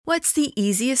What's the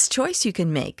easiest choice you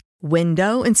can make?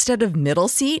 Window instead of middle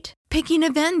seat? Picking a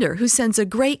vendor who sends a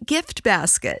great gift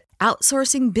basket?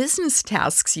 Outsourcing business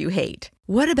tasks you hate?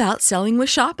 What about selling with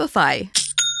Shopify?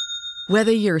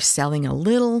 Whether you're selling a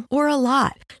little or a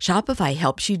lot, Shopify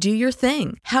helps you do your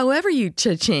thing, however you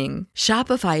cha-ching.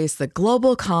 Shopify is the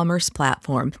global commerce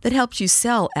platform that helps you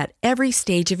sell at every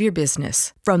stage of your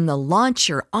business. From the launch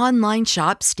your online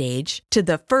shop stage to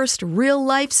the first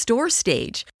real-life store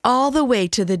stage, all the way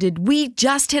to the did we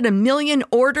just hit a million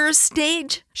orders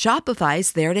stage.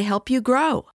 Shopify's there to help you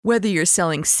grow. Whether you're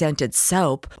selling scented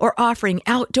soap or offering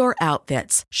outdoor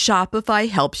outfits, Shopify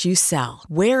helps you sell.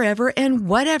 Wherever and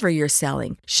whatever you're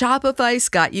selling, Shopify's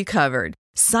got you covered.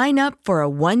 Sign up for a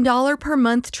 $1 per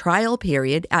month trial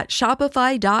period at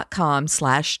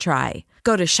shopify.com/try.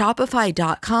 Go to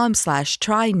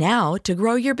shopify.com/try now to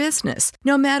grow your business,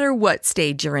 no matter what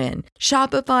stage you're in.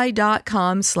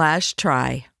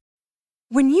 Shopify.com/try.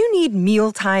 When you need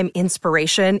mealtime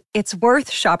inspiration, it's worth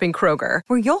shopping Kroger,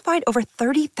 where you'll find over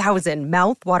 30,000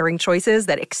 mouth-watering choices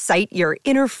that excite your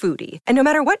inner foodie. And no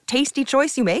matter what tasty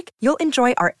choice you make, you'll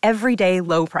enjoy our everyday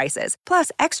low prices, plus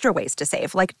extra ways to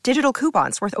save, like digital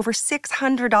coupons worth over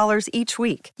 $600 each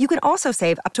week. You can also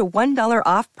save up to $1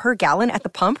 off per gallon at the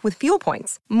pump with fuel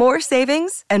points. More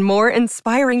savings and more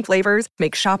inspiring flavors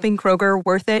make shopping Kroger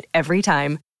worth it every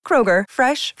time. Kroger,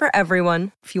 fresh for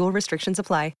everyone. Fuel restrictions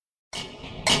apply.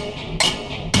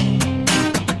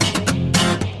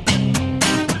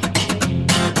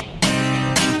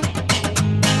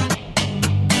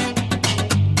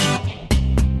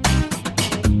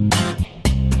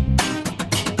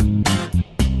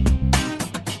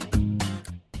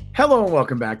 Hello and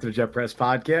welcome back to the Jet Press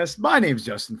Podcast. My name's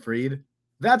Justin Freed.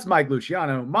 That's Mike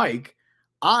Luciano. Mike,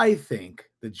 I think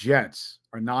the Jets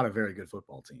are not a very good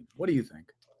football team. What do you think?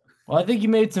 Well, I think you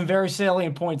made some very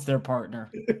salient points there,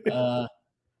 partner.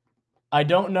 I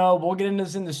don't know. We'll get into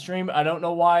this in the stream. I don't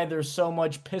know why there's so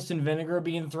much piss and vinegar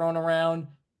being thrown around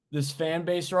this fan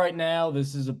base right now.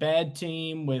 This is a bad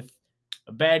team with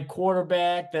a bad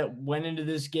quarterback that went into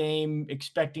this game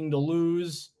expecting to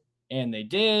lose, and they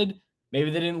did. Maybe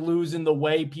they didn't lose in the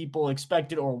way people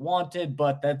expected or wanted,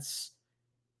 but that's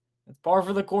par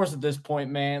for the course at this point,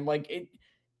 man.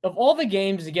 Of all the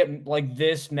games to get like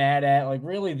this mad at, like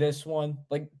really this one,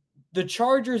 like the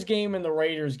Chargers game and the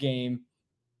Raiders game,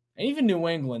 and even New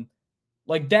England,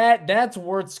 like that's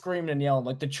worth screaming and yelling.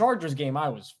 Like the Chargers game, I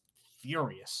was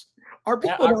furious. Are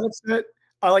people not upset?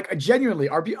 Genuinely,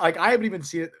 I haven't even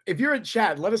seen it. If you're in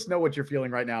chat, let us know what you're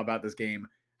feeling right now about this game.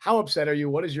 How upset are you?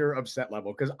 What is your upset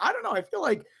level? Because I don't know. I feel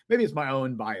like maybe it's my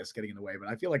own bias getting in the way, but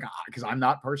I feel like because I'm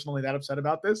not personally that upset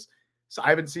about this, so I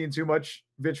haven't seen too much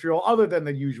vitriol other than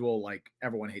the usual, like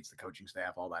everyone hates the coaching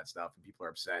staff, all that stuff, and people are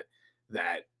upset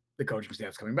that the coaching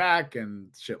staff's coming back and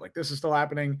shit like this is still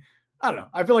happening. I don't know.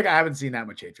 I feel like I haven't seen that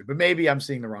much hatred, but maybe I'm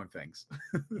seeing the wrong things.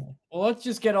 Well, let's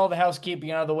just get all the housekeeping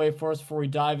out of the way first before we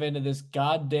dive into this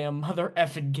goddamn mother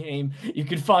effing game. You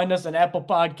can find us on Apple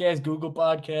Podcasts, Google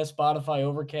Podcasts, Spotify,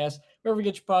 Overcast, wherever you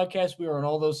get your podcasts. We are on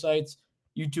all those sites,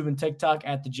 YouTube and TikTok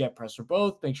at the Jet Press or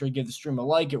both. Make sure you give the stream a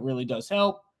like. It really does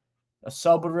help. A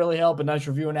sub would really help. A nice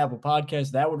review on Apple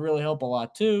Podcasts, that would really help a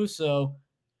lot too. So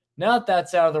now that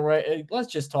that's out of the way,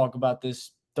 let's just talk about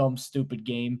this dumb, stupid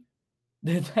game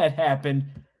that happened.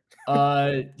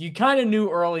 You kind of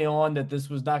knew early on that this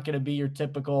was not going to be your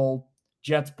typical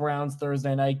Jets-Browns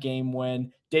Thursday night game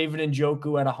when David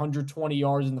Njoku had 120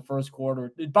 yards in the first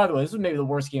quarter. By the way, this was maybe the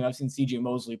worst game I've seen CJ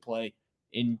Mosley play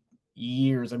in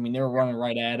years. I mean, they were running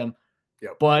right at him.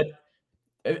 Yep. But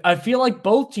I feel like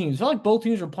both teams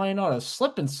were playing on a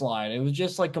slip and slide. It was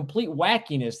just like complete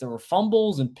wackiness. There were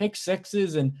fumbles and pick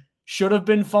sixes and should have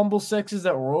been fumble sixes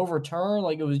that were overturned.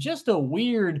 Like it was just a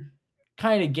weird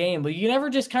kind of game. Like you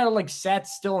never just kind of like sat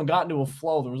still and got into a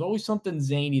flow. There was always something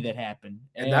zany that happened.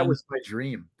 And that was my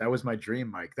dream. That was my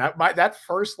dream, Mike. That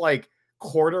first like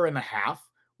quarter and a half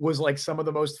was like some of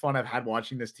the most fun I've had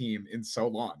watching this team in so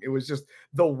long. It was just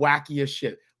the wackiest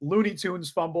shit. Looney Tunes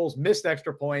fumbles, missed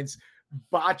extra points,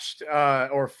 botched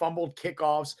or fumbled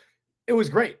kickoffs. It was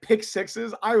great. Pick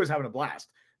sixes. I was having a blast.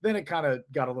 Then it kind of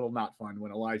got a little not fun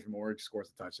when Elijah Moore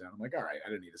scores a touchdown. I'm like, all right, I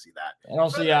didn't need to see that. And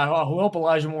also, yeah, I hope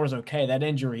Elijah Moore is okay. That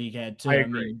injury he had, too. I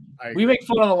agree. We make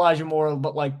fun of Elijah Moore,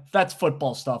 but, like, that's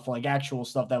football stuff, like actual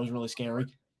stuff that was really scary.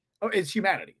 Oh, it's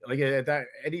humanity. Like, at that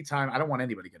anytime, I don't want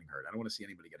anybody getting hurt. I don't want to see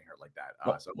anybody getting hurt like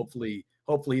that. So hopefully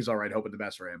he's all right. Hoping the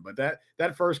best for him. But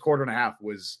that first quarter and a half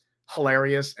was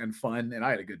hilarious and fun, and I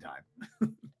had a good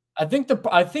time. I think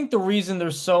the reason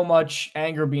there's so much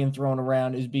anger being thrown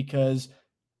around is because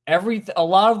a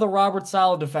lot of the Robert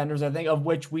Saleh defenders, I think, of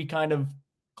which we kind of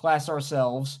class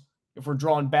ourselves, if we're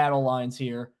drawing battle lines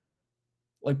here,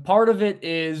 Like, part of it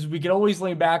is we could always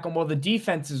lean back on, well, the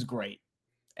defense is great,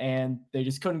 and they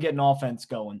just couldn't get an offense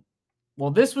going.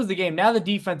 Well, this was the game. Now the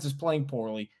defense is playing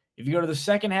poorly. If you go to the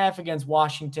second half against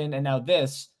Washington and now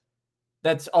this,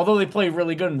 that's although they played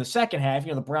really good in the second half,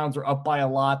 the Browns were up by a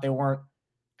lot. They weren't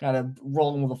kind of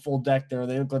rolling with a full deck there.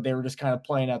 They looked like they were just kind of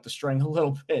playing out the string a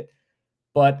little bit.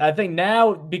 But I think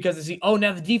now, because they see,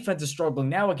 now the defense is struggling.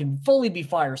 Now it can fully be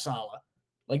fire Saleh.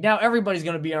 Like, now everybody's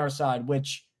going to be on our side,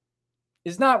 which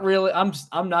is not really.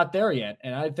 I'm not there yet,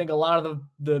 and I think a lot of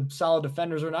the solid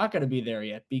defenders are not going to be there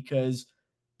yet, because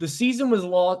the season was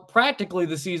lost. Practically,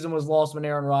 the season was lost when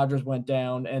Aaron Rodgers went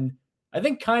down, and I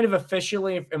think kind of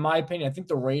officially, in my opinion, I think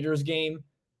the Raiders game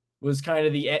was kind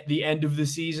of the end of the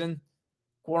season,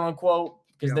 quote unquote,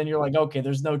 because then you're like, okay,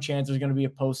 there's no chance there's going to be a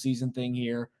postseason thing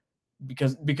here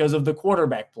because of the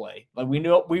quarterback play. Like, we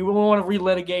know we won't want to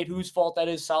relitigate whose fault that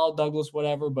is, Solid Douglas,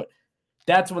 whatever, but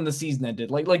that's when the season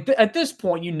ended. At this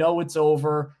point, it's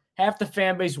over. Half the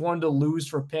fan base wanted to lose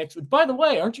for picks. Which, by the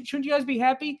way, shouldn't you guys be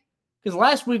happy? Because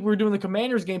last week we were doing the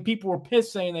Commanders game. People were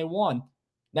pissed saying they won.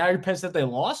 Now you're pissed that they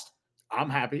lost? I'm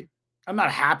happy. I'm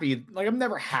not happy. Like, I'm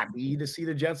never happy to see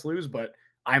the Jets lose, but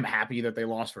I'm happy that they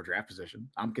lost for draft position.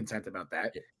 I'm content about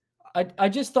that. I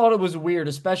just thought it was weird,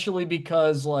 especially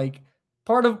because, like,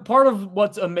 part of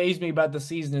what's amazed me about the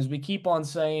season is we keep on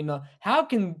saying, how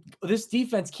can this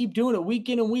defense keep doing it week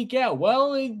in and week out?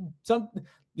 Well,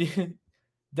 the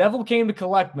devil came to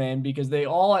collect, man, because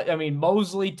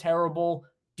Mosley, terrible.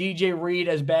 DJ Reed,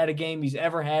 as bad a game he's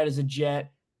ever had as a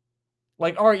Jet.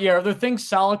 Like, all right, yeah, are there things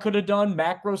Saleh could have done?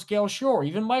 Macro scale, sure.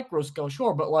 Even micro scale,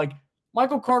 sure. But, like,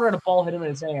 Michael Carter had a ball hit him in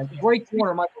his hand. Great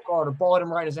corner, Michael Carter. Ball hit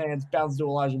him right in his hands, bounced to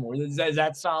Elijah Moore. Is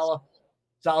that Saleh?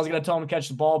 Saleh's going to tell him to catch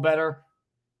the ball better.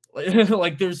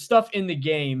 Like, there's stuff in the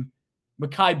game.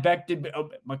 Mekhi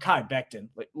Becton.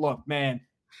 Like, look, man.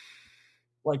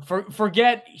 Like,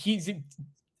 forget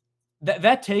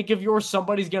that take of yours,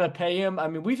 somebody's going to pay him. I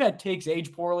mean, we've had takes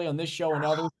age poorly on this show and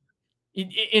others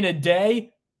in a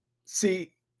day.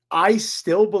 See, I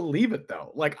still believe it,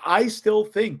 though. Like, I still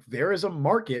think there is a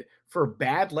market for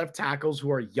bad left tackles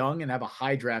who are young and have a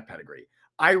high draft pedigree.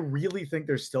 I really think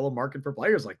there's still a market for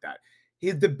players like that.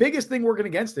 The biggest thing working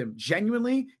against him,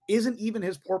 genuinely, isn't even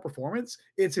his poor performance.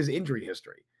 It's his injury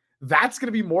history. That's going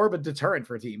to be more of a deterrent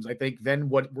for teams, I think, than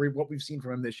what we've seen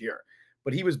from him this year.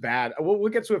 But he was bad. We'll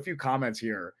get to a few comments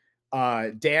here.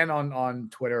 Dan on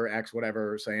Twitter, X,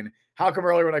 whatever, saying, how come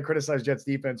earlier when I criticized Jets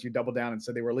defense, you doubled down and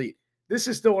said they were elite? This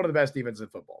is still one of the best defenses in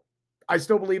football. I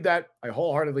still believe that. I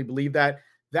wholeheartedly believe that.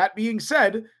 That being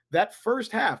said, that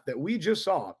first half that we just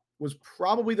saw was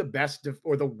probably the best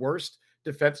or the worst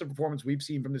defensive performance we've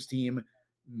seen from this team,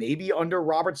 maybe under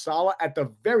Robert Saleh at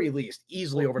the very least,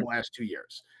 easily over the last 2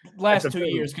 years. Last 2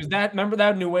 years, because remember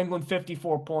that New England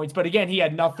 54 points, but again, he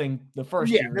had nothing the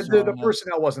first year. The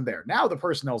personnel wasn't there. Now the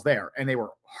personnel's there, and they were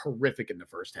horrific in the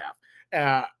first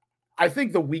half. I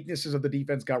think the weaknesses of the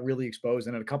defense got really exposed,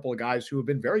 and a couple of guys who have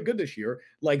been very good this year,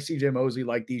 like CJ Mosley,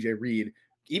 like DJ Reed,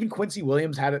 even Quincy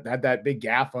Williams had that big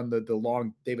gaff on the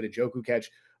long David Njoku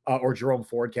catch, or Jerome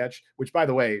Ford catch, which, by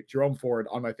the way, Jerome Ford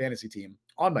on my fantasy team,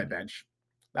 on my bench.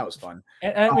 That was fun.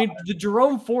 And I mean, the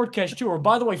Jerome Ford catch, too, or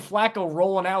by the way, Flacco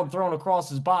rolling out and throwing across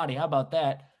his body. How about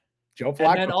that? Joe Flacco.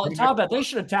 And then on top of that, they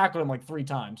should have tackled him like 3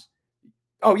 times.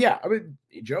 Oh, yeah. I mean,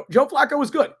 Joe Flacco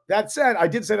was good. That said, I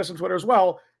did say this on Twitter as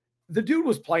well. The dude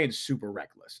was playing super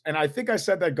reckless. And I think I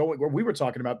said that we were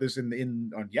talking about this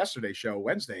on yesterday's show,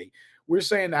 Wednesday. We're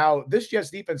saying how this Jets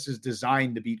defense is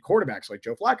designed to beat quarterbacks like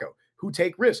Joe Flacco, who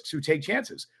take risks, who take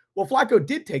chances. Well, Flacco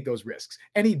did take those risks,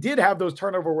 and he did have those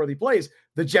turnover-worthy plays.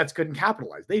 The Jets couldn't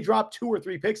capitalize. They dropped 2 or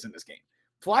 3 picks in this game.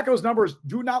 Flacco's numbers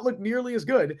do not look nearly as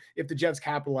good if the Jets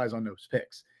capitalize on those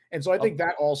picks. And so I think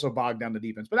that also bogged down the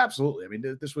defense. But absolutely, I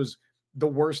mean, this was the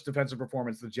worst defensive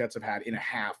performance the Jets have had in a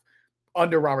half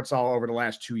under Robert Saleh over the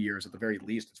last 2 years at the very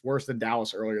least. It's worse than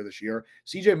Dallas earlier this year.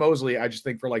 CJ Mosley, I just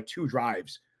think for like 2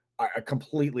 drives,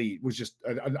 was just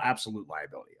an absolute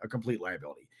liability, a complete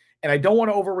liability. And I don't want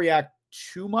to overreact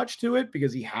too much to it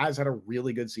because he has had a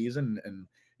really good season. And,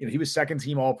 he was second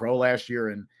team All-Pro last year.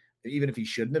 And even if he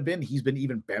shouldn't have been, he's been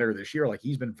even better this year. Like,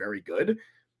 he's been very good.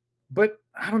 But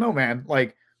I don't know, man.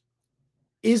 Like,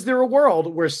 is there a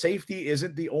world where safety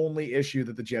isn't the only issue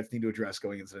that the Jets need to address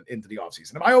going into the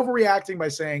offseason? Am I overreacting by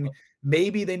saying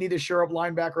maybe they need to shore up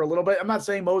linebacker a little bit? I'm not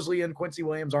saying Mosley and Quincy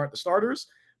Williams aren't the starters,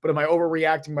 but am I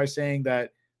overreacting by saying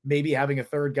that maybe having a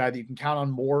third guy that you can count on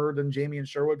more than Jamie and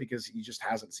Sherwood because he just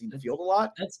hasn't seen the field a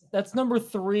lot? That's number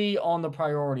 3 on the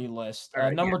priority list.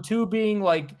 Right, number 2 being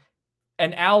like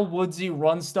an Al Woodsy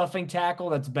run stuffing tackle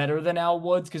that's better than Al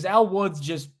Woods, because Al Woods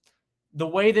just the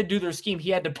way they do their scheme, he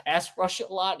had to pass rush a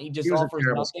lot. And he just offers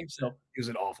nothing. So he was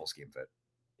an awful scheme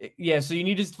fit. Yeah, so you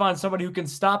need to find somebody who can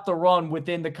stop the run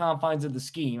within the confines of the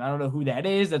scheme. I don't know who that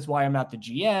is. That's why I'm not the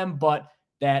GM, but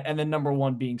that, and then number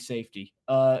one being safety.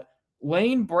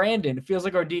 Lane Brandon, it feels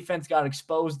like our defense got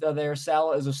exposed there.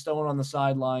 Salah is a stone on the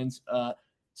sidelines.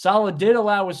 Salah did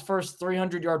allow his first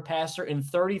 300-yard passer in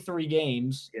 33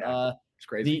 games. Yeah, it's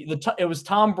crazy. It was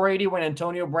Tom Brady when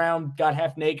Antonio Brown got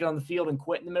half naked on the field and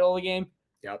quit in the middle of the game.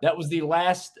 Yep. That was the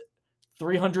last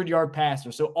 300-yard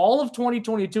passer. So all of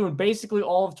 2022 and basically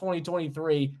all of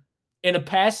 2023 in a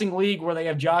passing league where they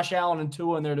have Josh Allen and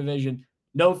Tua in their division,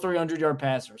 no 300-yard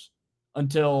passers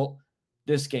until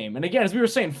this game. And again, as we were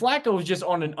saying, Flacco was just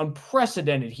on an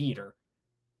unprecedented heater.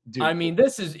 Dude, I mean,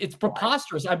 it's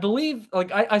preposterous. I believe,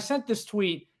 like, I sent this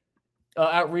tweet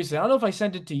out recently. I don't know if I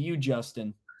sent it to you,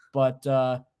 Justin, but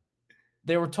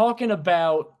they were talking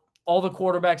about all the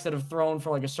quarterbacks that have thrown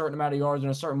for like a certain amount of yards in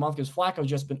a certain month, because Flacco's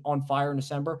just been on fire in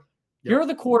December. Yep. Here are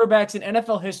the quarterbacks in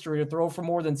NFL history to throw for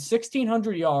more than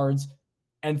 1,600 yards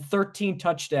and 13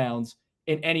 touchdowns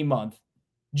in any month.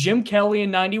 Jim Kelly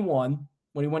in 91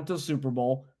 when he went to the Super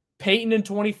Bowl. Peyton in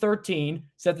 2013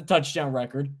 set the touchdown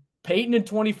record. Peyton in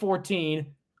 2014.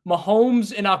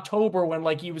 Mahomes in October when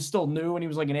like he was still new and he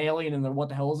was like an alien and then what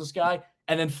the hell is this guy?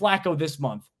 And then Flacco this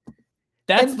month.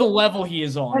 That's the level he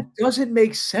is on. That doesn't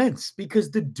make sense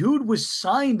because the dude was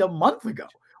signed a month ago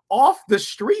off the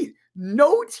street.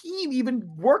 No team even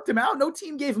worked him out. No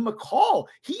team gave him a call.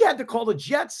 He had to call the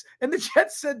Jets, and the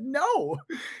Jets said no.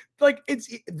 Like,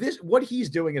 what he's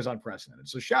doing is unprecedented.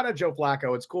 So shout out Joe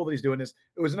Flacco. It's cool that he's doing this.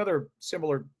 It was another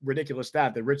similar ridiculous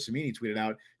stat that Rich Cimini tweeted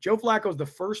out. Joe Flacco is the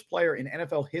first player in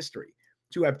NFL history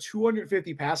to have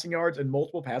 250 passing yards and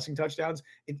multiple passing touchdowns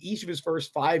in each of his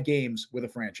first 5 games with a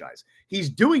franchise. He's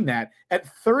doing that at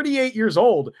 38 years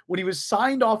old when he was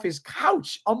signed off his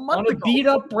couch a month ago. On a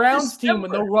beat-up Browns team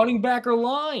with no running back or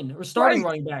line or starting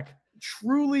running back.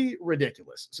 Truly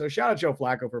ridiculous. So shout out Joe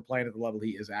Flacco for playing at the level he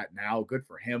is at now. Good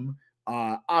for him.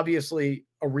 Obviously,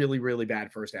 a really, really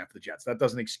bad first half of the Jets. That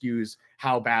doesn't excuse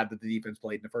how bad that the defense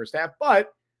played in the first half,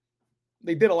 but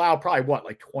they did allow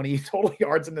probably 20 total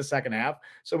yards in the second half.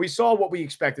 So we saw what we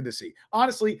expected to see.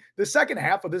 Honestly, the second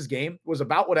half of this game was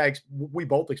about what we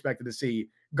both expected to see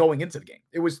going into the game.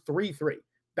 It was 3-3.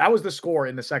 That was the score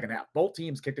in the second half. Both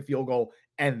teams kicked a field goal,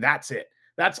 and that's it.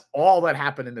 That's all that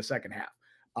happened in the second half.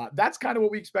 That's kind of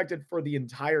what we expected for the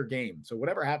entire game. So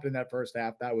whatever happened in that first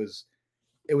half, it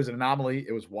was an anomaly.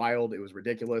 It was wild. It was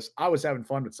ridiculous. I was having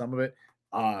fun with some of it.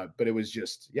 But it was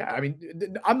just, I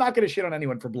mean, I'm not going to shit on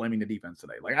anyone for blaming the defense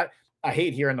today. Like I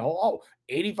hate hearing the whole,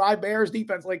 85 Bears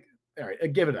defense. Like, all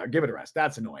right, give it a rest.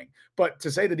 That's annoying. But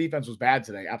to say the defense was bad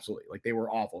today, absolutely. Like they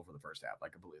were awful for the first half. I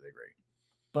completely agree.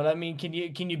 But I mean, can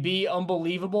you be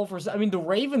unbelievable the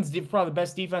Ravens did probably the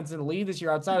best defense in the league this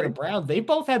year outside of the Browns. They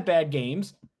both had bad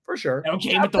games. For sure. They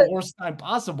came at the worst time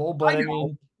possible, but I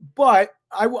mean, but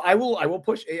I will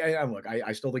push. Look,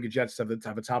 I still think the Jets have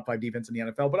a top 5 defense in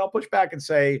the NFL, but I'll push back and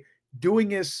say doing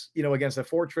this, against a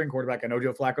 4th-string quarterback. I know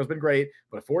Joe Flacco's been great,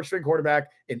 but a 4th-string quarterback,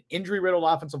 an injury-riddled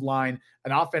offensive line,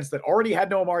 an offense that already had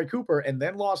no Amari Cooper and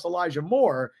then lost Elijah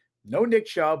Moore, no Nick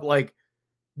Chubb. Like,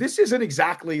 this isn't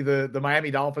exactly the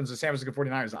Miami Dolphins, the San Francisco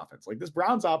 49ers offense. Like, this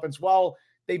Browns offense, while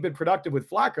they've been productive with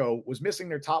Flacco, was missing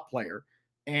their top player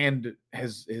and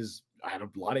has had a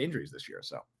lot of injuries this year.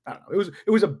 So I don't know.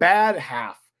 It was a bad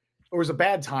half. It was a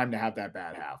bad time to have that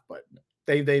bad half, but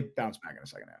they bounced back in the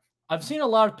second half. I've seen a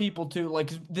lot of people too, like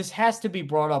this has to be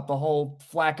brought up, the whole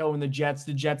Flacco and the Jets.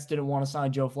 The Jets didn't want to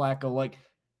sign Joe Flacco. Like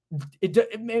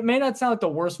it may not sound like the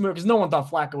worst move because no one thought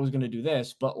Flacco was going to do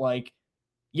this, but like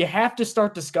you have to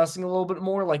start discussing a little bit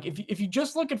more. Like if you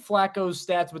just look at Flacco's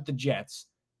stats with the Jets,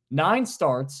 9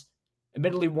 starts,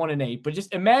 admittedly 1-8, but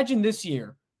just imagine this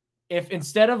year if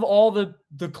instead of all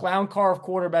the clown car of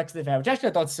quarterbacks they've had, which actually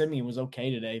I thought Simeon was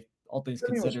okay today, all things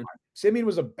considered. Simeon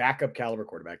was a backup caliber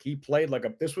quarterback. He played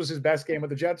this was his best game with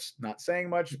the Jets. Not saying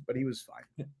much, but he was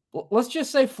fine. Well, let's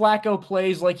just say Flacco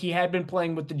plays like he had been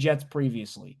playing with the Jets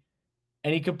previously.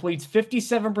 And he completes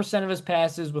 57% of his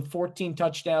passes with 14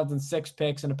 touchdowns and 6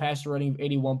 picks and a passer rating of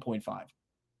 81.5.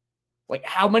 Like,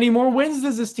 how many more wins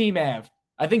does this team have?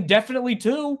 I think definitely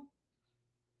 2.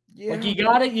 Yeah. Like,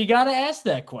 you gotta ask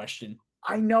that question.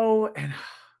 I know, and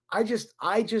I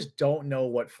just don't know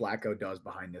what Flacco does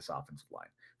behind this offensive line.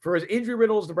 For as injury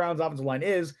riddled as the Browns' offensive line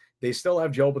is, they still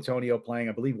have Joe Bitonio playing.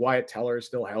 I believe Wyatt Teller is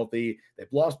still healthy.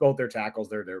 They've lost both their tackles.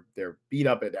 They're beat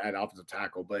up at offensive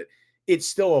tackle, but it's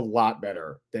still a lot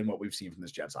better than what we've seen from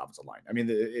this Jets offensive line. I mean,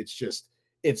 it's just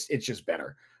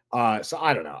better. So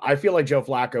I don't know. I feel like Joe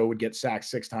Flacco would get sacked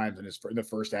 6 times in the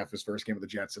first half of his first game with the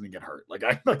Jets and then get hurt.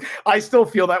 I still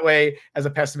feel that way as a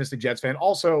pessimistic Jets fan.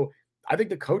 Also, I think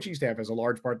the coaching staff has a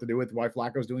large part to do with why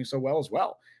Flacco's doing so well as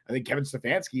well. I think Kevin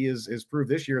Stefanski has proved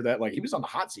this year that he was on the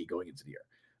hot seat going into the year.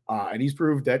 And he's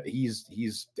proved that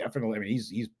he's definitely,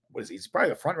 he's probably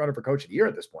the front runner for coach of the year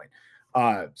at this point.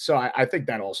 So I think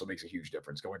that also makes a huge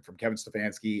difference going from Kevin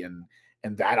Stefanski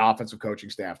and that offensive coaching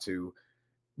staff to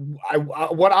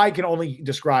what I can only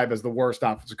describe as the worst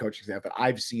offensive coaching staff that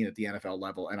I've seen at the NFL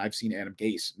level. And I've seen Adam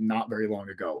Gase not very long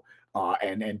ago.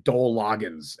 And Dole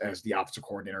Loggins as the offensive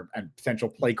coordinator and potential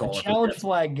play caller. The challenge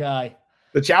flag guy.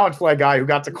 The challenge flag guy who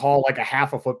got to call a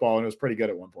half of football and it was pretty good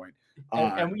at one point.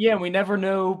 We never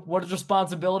knew what his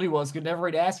responsibility was. Could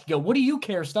never ask. Go, what do you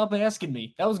care? Stop asking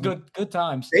me. That was good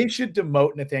times. They should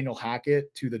demote Nathaniel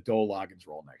Hackett to the Dole Loggins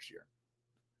role next year.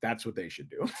 That's what they should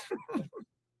do.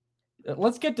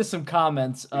 Let's get to some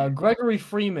comments. Gregory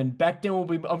Freeman, Becton will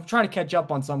be. I'm trying to catch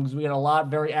up on some because we had a lot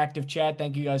very active chat.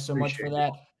 Thank you guys so much for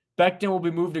that. Becton will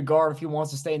be moved to guard if he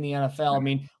wants to stay in the NFL. I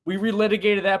mean, we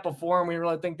relitigated that before, and we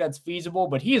really think that's feasible.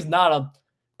 But he is not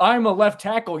I'm a left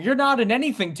tackle. You're not an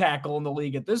anything tackle in the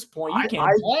league at this point. You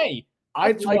can't play.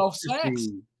 I'd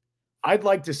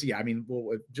like to see. I mean,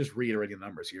 we'll just reiterating the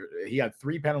numbers here. He had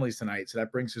 3 penalties tonight, so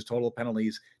that brings his total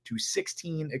penalties to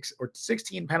 16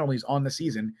 penalties on the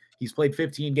season. He's played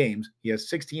 15 games. He has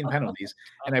 16 penalties,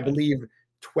 and I believe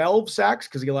 12 sacks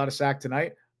because he allowed a sack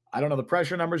tonight. I don't know the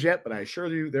pressure numbers yet, but I assure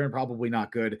you they're probably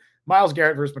not good. Myles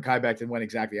Garrett versus Mekhi Becton went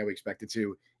exactly how we expected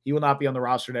to. He will not be on the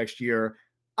roster next year.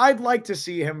 I'd like to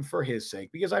see him for his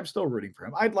sake because I'm still rooting for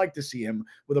him. I'd like to see him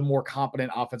with a more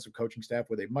competent offensive coaching staff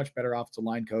with a much better offensive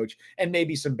line coach and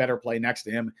maybe some better play next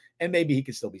to him, and maybe he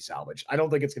could still be salvaged. I don't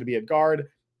think it's going to be at guard.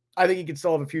 I think he could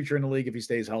still have a future in the league if he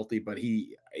stays healthy, but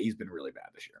he's been really bad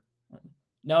this year.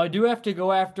 Now, I do have to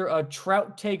go after a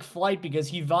Trout take flight because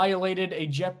he violated a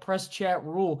Jet Press Chat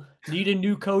rule. Need a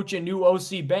new coach, a new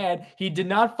OC bad. He did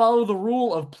not follow the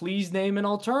rule of please name an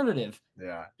alternative.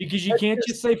 Yeah. Because you can't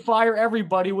just say fire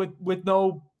everybody with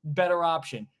no better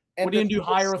option. And what are you going to do,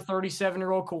 hire a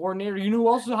 37-year-old coordinator? You know who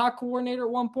else was a hot coordinator at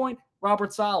one point?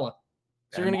 Robert Saleh.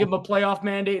 So you're going to give him a playoff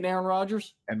mandate and Aaron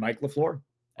Rodgers? And Mike LaFleur.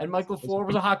 And Mike LaFleur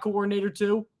was a hot coordinator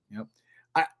too? Yep.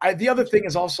 The other thing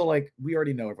is also we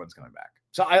already know everyone's coming back.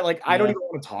 So I don't even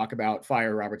want to talk about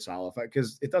fire Robert Saleh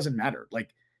because it doesn't matter.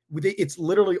 It's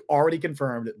literally already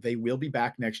confirmed that they will be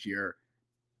back next year.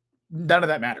 None of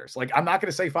that matters. I'm not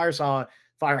going to say fire Saleh,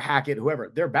 fire Hackett,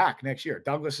 whoever. They're back next year.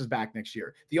 Douglas is back next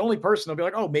year. The only person will be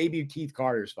like, oh, maybe Keith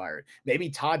Carter's fired. Maybe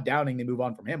Todd Downing, they move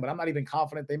on from him, but I'm not even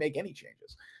confident they make any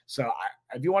changes. So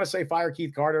if you want to say fire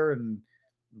Keith Carter and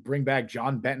bring back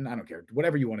John Benton, I don't care.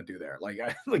 Whatever you want to do there.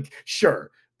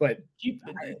 Sure. But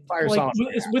fire Saleh.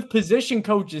 It's with position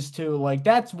coaches too.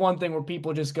 That's one thing where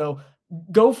people just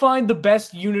go find the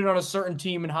best unit on a certain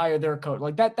team and hire their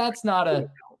coach. That's not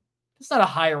a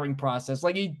hiring process.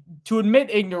 To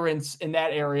admit ignorance in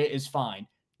that area is fine.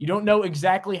 You don't know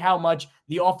exactly how much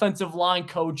the offensive line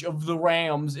coach of the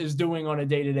Rams is doing on a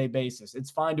day-to-day basis.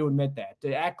 It's fine to admit that.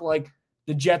 To act like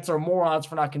the Jets are morons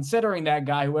for not considering that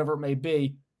guy, whoever it may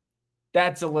be,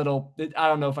 that's a little – I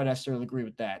don't know if I necessarily agree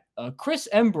with that. Chris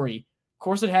Embry, of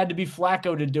course it had to be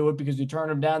Flacco to do it because we turned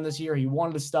him down this year. He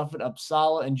wanted to stuff it up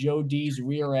Saleh and Joe D's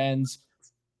rear ends.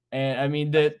 And, I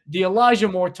mean, the Elijah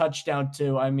Moore touchdown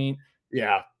too. I mean –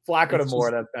 yeah, Flacco to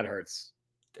Moore, that hurts.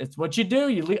 It's what you do.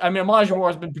 Elijah Moore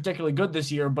has been particularly good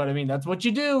this year, but that's what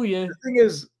you do. The thing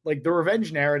is, the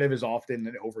revenge narrative is often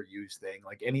an overused thing.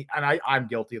 I'm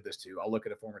guilty of this too. I'll look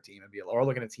at a former team or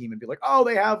look at a team and be like, oh,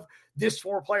 they have this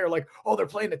former player. Oh, they're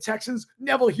playing the Texans,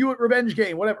 Neville Hewitt revenge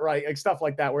game, whatever, right? Stuff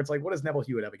like that, where it's what does Neville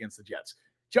Hewitt have against the Jets?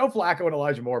 Joe Flacco and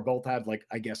Elijah Moore both had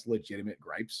I guess legitimate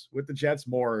gripes with the Jets.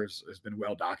 Moore has been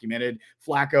well documented.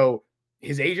 Flacco,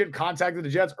 his agent contacted the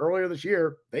Jets earlier this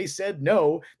year. They said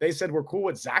no. They said we're cool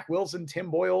with Zach Wilson,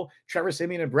 Tim Boyle, Trevor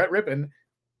Siemian, and Brett Rippon.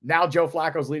 Now Joe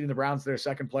Flacco's leading the Browns to their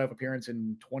second playoff appearance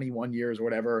in 21 years or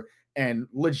whatever, and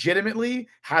legitimately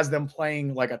has them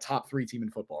playing a top 3 team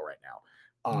in football right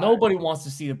now. Nobody wants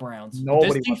to see the Browns.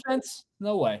 Nobody this defense?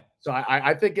 No way. So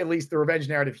I think at least the revenge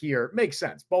narrative here makes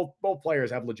sense. Both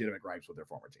players have legitimate gripes with their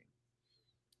former team.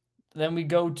 Then we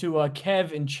go to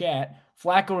Kev in chat.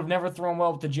 Flacco would have never thrown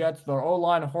well with the Jets. Their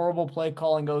O-line, a horrible play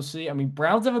calling OC.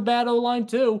 Browns have a bad O-line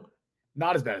too.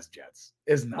 Not as bad as the Jets.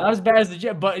 Is not as bad as the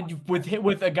Jets, but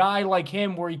with a guy like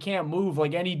him where he can't move,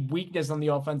 any weakness on the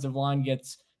offensive line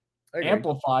gets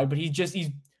amplified. But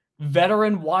he's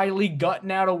veteran, wily,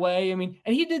 gutting out away. And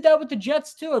he did that with the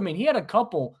Jets too. He had a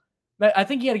couple. I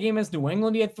think he had a game against New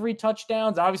England. He had 3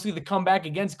 touchdowns. Obviously, the comeback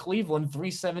against Cleveland,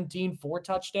 317, 4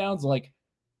 touchdowns.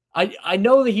 I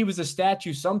know that he was a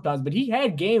statue sometimes, but he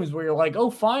had games where you're like, oh,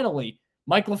 finally,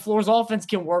 Mike LaFleur's offense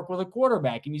can work with a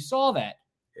quarterback, and you saw that.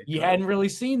 You hadn't really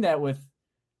seen that with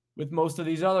most of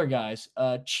these other guys.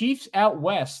 Chiefs out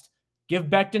west. Give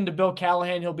Becton to Bill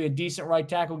Callahan. He'll be a decent right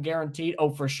tackle guaranteed. Oh,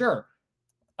 for sure.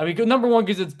 I mean, number one,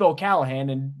 because it's Bill Callahan,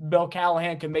 and Bill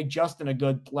Callahan can make Justin a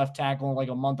good left tackle in like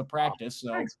a month of practice.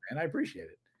 So thanks, man. I appreciate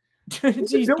it.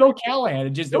 He's Bill Callahan. It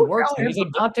just works. He's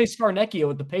like Dante Scarnecchio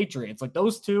with the Patriots. Like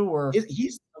those two were.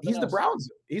 He's the Browns.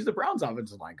 He's the Browns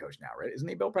offensive line coach now, right? Isn't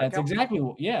he Bill? That's exactly.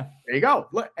 Yeah. There you go.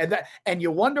 Look, and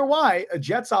you wonder why a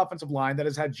Jets offensive line that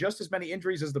has had just as many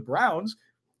injuries as the Browns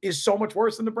is so much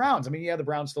worse than the Browns. I mean, yeah, the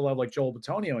Browns still have like Joel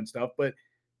Bitonio and stuff, but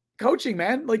coaching,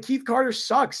 man, like Keith Carter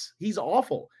sucks. He's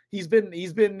awful. He's been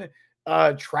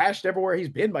trashed everywhere he's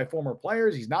been by former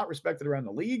players. He's not respected around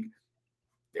the league.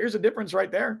 There's a difference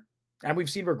right there. And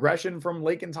we've seen regression from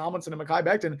Laken Tomlinson and Mekhi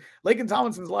Becton. Laken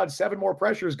Tomlinson's allowed 7 more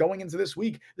pressures going into this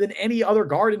week than any other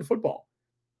guard in football.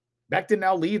 Becton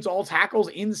now leads all tackles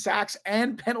in sacks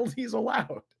and penalties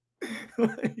allowed.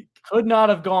 Could not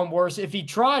have gone worse. If he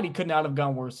tried, he could not have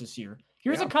gone worse this year.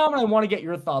 Here's a comment I want to get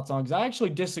your thoughts on, because I actually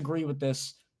disagree with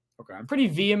this pretty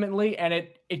vehemently, and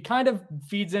it kind of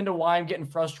feeds into why I'm getting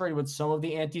frustrated with some of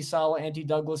the anti-Saleh,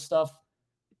 anti-Douglas stuff.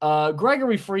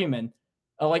 Gregory Freeman,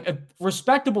 like a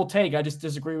respectable take. I just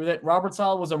disagree with it. Robert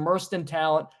Saleh was immersed in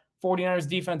talent. 49ers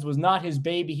defense was not his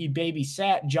baby. He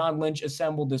babysat. John Lynch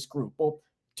assembled this group. Well,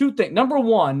 2 things. Number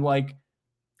one, like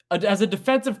as a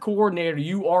defensive coordinator,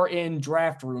 you are in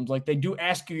draft rooms. Like they do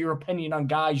ask you your opinion on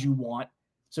guys you want.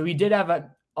 So he did have a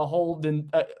role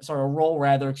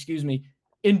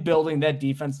in building that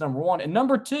defense, number one. And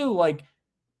number two, like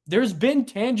there's been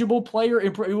tangible player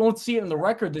we won't see it in the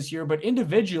record this year, but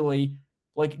individually,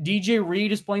 like DJ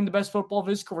Reed is playing the best football of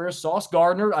his career. Sauce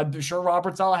Gardner, I'm sure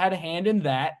Robert Saleh had a hand in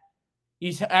that.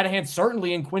 He's had a hand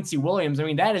certainly in Quincy Williams. I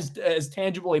mean, that is as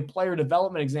tangible a player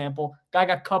development example. Guy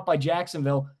got cut by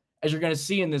Jacksonville, as you're going to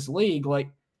see in this league. Like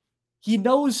he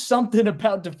knows something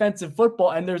about defensive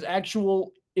football, and there's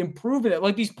actual improvement.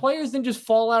 Like these players didn't just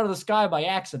fall out of the sky by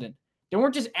accident. They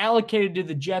weren't just allocated to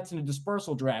the Jets in a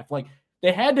dispersal draft. Like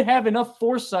they had to have enough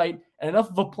foresight and enough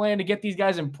of a plan to get these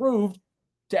guys improved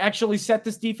to actually set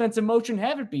this defense in motion,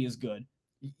 have it be as good.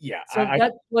 Yeah. So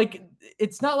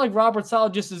it's not like Robert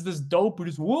Saleh just is this dope who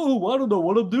just, whoa, I don't know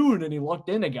what I'm doing. And he lucked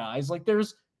into guys. Like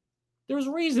there's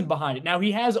reason behind it. Now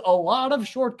he has a lot of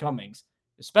shortcomings,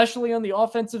 especially on the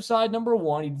offensive side. Number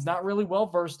one, he's not really well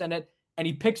versed in it. And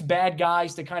he picks bad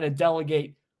guys to kind of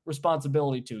delegate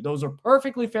responsibility to. Those are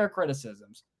perfectly fair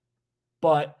criticisms.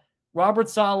 But Robert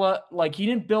Saleh, like he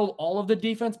didn't build all of the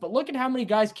defense, but look at how many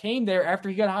guys came there after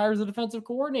he got hired as a defensive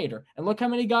coordinator. And look how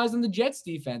many guys on the Jets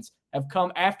defense have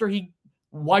come after he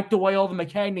wiped away all the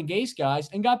McCagnon and Gase guys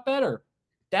and got better.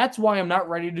 That's why I'm not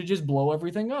ready to just blow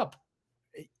everything up.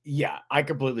 Yeah, I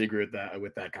completely agree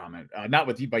with that comment. Not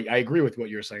with you, but I agree with what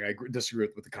you're saying. I disagree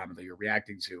with the comment that you're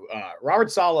reacting to.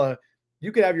 Robert Saleh,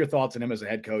 you could have your thoughts on him as a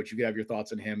head coach. You could have your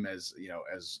thoughts on him as,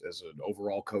 as an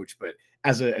overall coach, but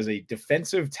as a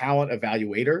defensive talent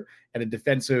evaluator and a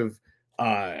defensive,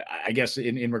 I guess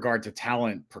in regard to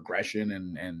talent progression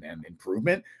and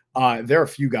improvement, there are a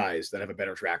few guys that have a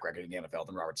better track record in the NFL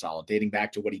than Robert Saleh, dating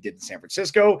back to what he did in San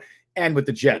Francisco and with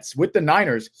the Jets. With the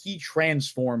Niners, he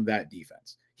transformed that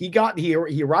defense. He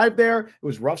arrived there. It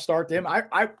was a rough start to him.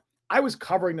 I was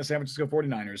covering the San Francisco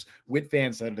 49ers with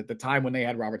fans at the time when they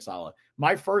had Robert Saleh.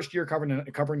 My first year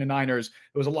covering the Niners,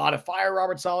 there was a lot of fire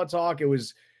Robert Saleh talk.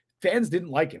 Fans didn't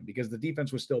like him because the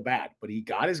defense was still bad, but he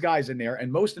got his guys in there.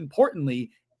 And most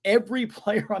importantly, every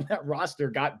player on that roster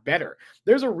got better.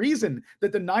 There's a reason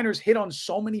that the Niners hit on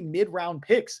so many mid-round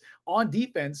picks on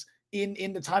defense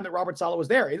in the time that Robert Saleh was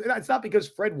there. It's not because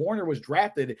Fred Warner was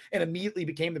drafted and immediately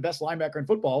became the best linebacker in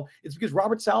football. It's because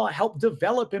Robert Saleh helped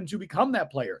develop him to become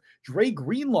that player. Dre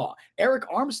Greenlaw, Eric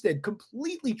Armstead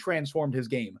completely transformed his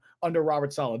game under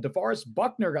Robert Saleh. DeForest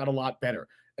Buckner got a lot better.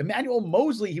 Emmanuel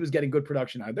Mosley, he was getting good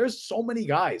production out of. There's so many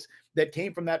guys that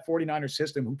came from that 49ers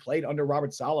system who played under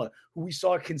Robert Saleh, who we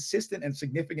saw a consistent and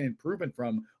significant improvement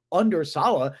from under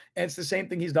Saleh. And it's the same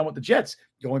thing he's done with the Jets,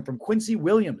 going from Quincy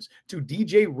Williams to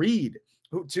DJ Reed,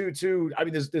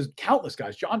 there's countless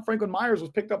guys. John Franklin Myers was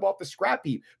picked up off the scrap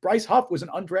heap. Bryce Huff was an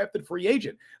undrafted free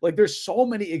agent. Like there's so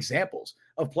many examples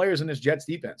of players in this Jets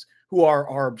defense who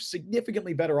are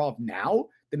significantly better off now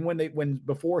than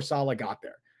before Saleh got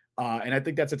there. And I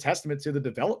think that's a testament to the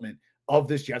development of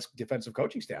this Jets defensive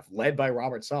coaching staff led by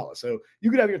Robert Saleh. So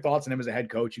you could have your thoughts on him as a head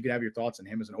coach. You could have your thoughts on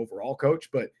him as an overall coach,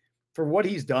 but for what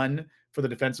he's done for the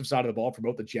defensive side of the ball for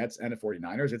both the Jets and the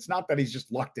 49ers, it's not that he's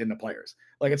just lucked into players.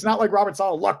 Like, it's not like Robert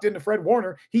Saleh lucked into Fred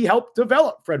Warner. He helped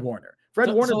develop Fred Warner. Fred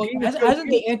So, Warner so being hasn't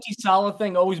the anti-Saleh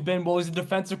thing always been, well, he's a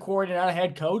defensive coordinator, not a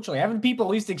head coach? Like, haven't people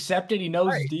at least accepted he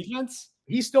knows his defense?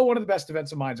 He's still one of the best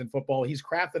defensive minds in football. He's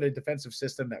crafted a defensive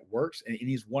system that works, and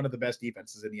he's one of the best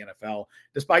defenses in the NFL,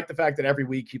 despite the fact that every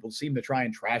week people seem to try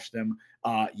and trash them.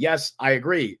 Yes, I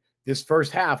agree. This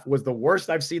first half was the worst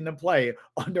I've seen them play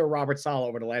under Robert Saleh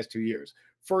over the last 2 years,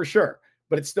 for sure.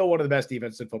 But it's still one of the best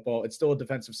defenses in football. It's still a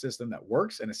defensive system that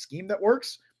works and a scheme that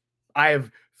works. I have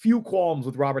few qualms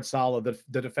with Robert Saleh,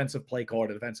 the defensive play caller,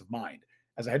 the defensive mind.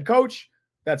 As a head coach,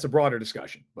 that's a broader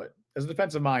discussion. But as a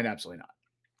defensive mind, absolutely not.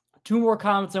 Two more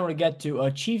comments I want to get to.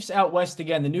 Chiefs out west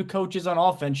again. The new coaches on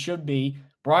offense should be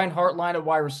Brian Hartline at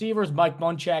wide receivers, Mike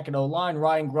Munchak at O-line,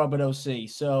 Ryan Grubb at OC.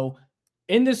 So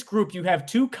in this group, you have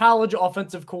two college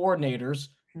offensive coordinators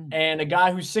and a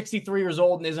guy who's 63 years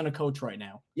old and isn't a coach right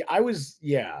now. That was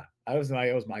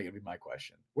gonna be my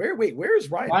question. Where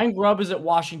is Ryan? Ryan Grubb is at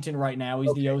Washington right now.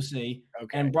 He's the OC.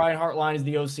 Okay. And Brian Hartline is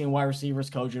the OC and wide receivers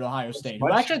coach at Ohio State.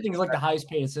 Who actually I think is like the highest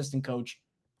paid assistant coach,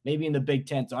 maybe in the Big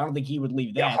Ten. So I don't think he would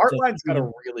leave that. Yeah, Hartline's got a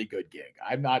really good gig.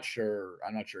 I'm not sure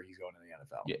he's going to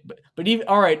the NFL. Yeah, but even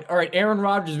all right. Aaron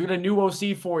Rodgers, we got a new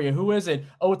OC for you. Who is it?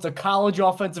 Oh, it's a college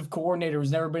offensive coordinator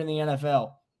who's never been in the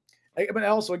NFL. But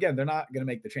also, again, they're not going to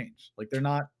make the change. Like, they're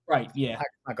not right. Yeah,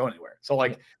 not going anywhere. So,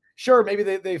 like, sure, maybe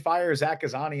they fire Zach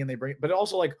Ghazzani and they bring, but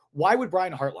also, like, why would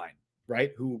Brian Hartline,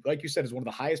 right, who, like you said, is one of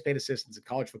the highest paid assistants in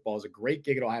college football, is a great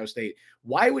gig at Ohio State.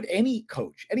 Why would any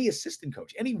coach, any assistant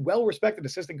coach, any well-respected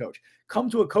assistant coach come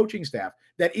to a coaching staff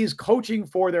that is coaching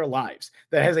for their lives,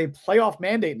 that has a playoff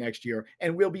mandate next year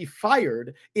and will be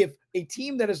fired if a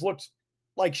team that has looked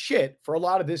like shit for a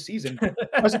lot of this season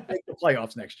doesn't make the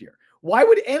playoffs next year? Why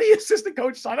would any assistant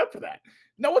coach sign up for that?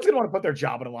 No one's going to want to put their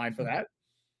job on the line for that.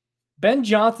 Ben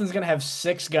Johnson's going to have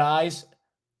 6 guys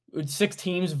with 6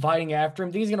 teams fighting after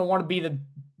him. Think he's going to want to be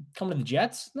come to the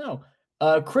Jets? No.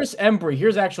 Chris Embry,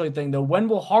 here's actually the thing, though. When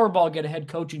will Harbaugh get a head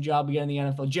coaching job again in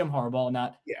the NFL? Jim Harbaugh,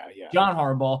 not John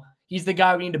Harbaugh. He's the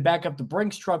guy we need to back up the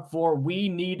Brinks truck for. We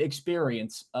need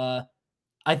experience.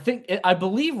 I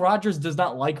believe Rodgers does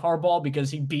not like Harbaugh because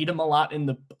he beat him a lot in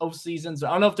the postseason. So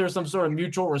I don't know if there's some sort of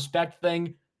mutual respect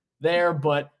thing there,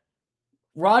 but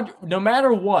no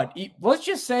matter what, let's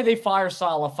just say they fire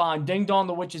Saleh, fine. Ding dong,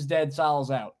 the witch is dead,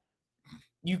 Saleh's out.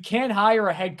 You can't hire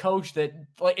a head coach that,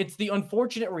 like, it's the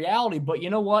unfortunate reality, but you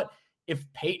know what? If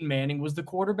Peyton Manning was the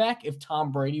quarterback, if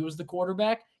Tom Brady was the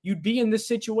quarterback, you'd be in this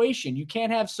situation. You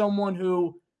can't have someone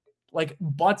who, like,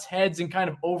 butts heads and kind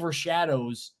of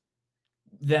overshadows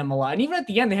them a lot. And even at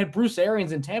the end, they had Bruce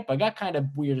Arians in Tampa. It got kind of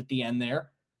weird at the end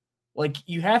there. Like,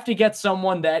 you have to get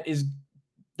someone that is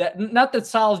not that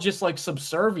Saleh's just like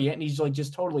subservient and he's like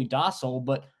just totally docile,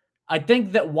 but I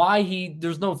think that why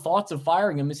there's no thoughts of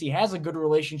firing him is he has a good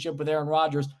relationship with Aaron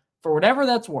Rodgers for whatever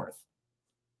that's worth.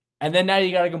 And then now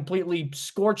you got to completely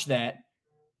scorch that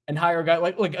and hire a guy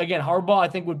like again, Harbaugh, I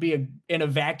think would be in a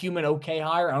vacuum an okay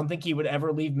hire. I don't think he would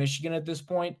ever leave Michigan at this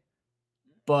point,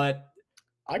 but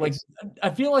I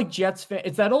feel like Jets fan,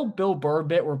 it's that old Bill Burr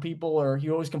bit where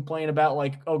you always complain about,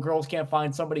 like, oh, girls can't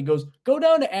find somebody. Goes, go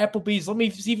down to Applebee's. Let me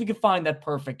see if you can find that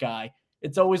perfect guy.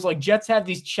 It's always like Jets have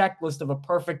these checklists of a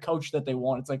perfect coach that they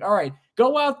want. It's like, all right,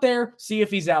 go out there, see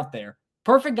if he's out there.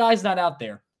 Perfect guy's not out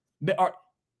there.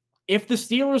 If the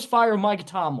Steelers fire Mike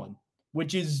Tomlin,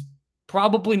 which is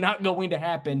probably not going to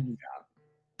happen,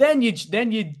 then you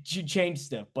change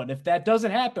stuff. But if that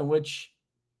doesn't happen, which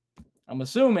I'm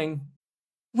assuming.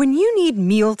 When you need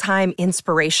mealtime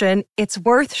inspiration, it's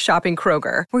worth shopping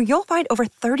Kroger, where you'll find over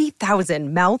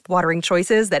 30,000 mouth-watering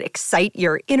choices that excite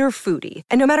your inner foodie.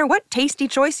 And no matter what tasty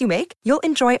choice you make, you'll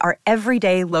enjoy our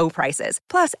everyday low prices,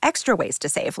 plus extra ways to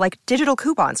save, like digital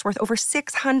coupons worth over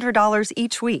 $600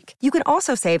 each week. You can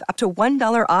also save up to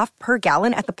 $1 off per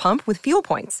gallon at the pump with fuel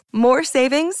points. More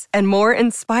savings and more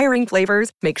inspiring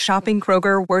flavors make shopping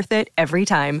Kroger worth it every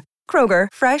time. Kroger,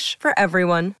 fresh for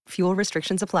everyone. Fuel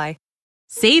restrictions apply.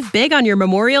 Save big on your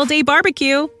Memorial Day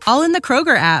barbecue, all in the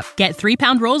Kroger app. Get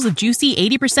 3-pound rolls of juicy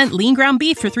 80% lean ground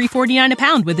beef for $3.49 a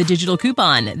pound with a digital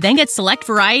coupon. Then get select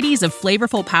varieties of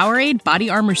flavorful Powerade, Body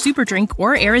Armor Super Drink,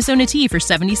 or Arizona tea for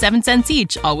 77 cents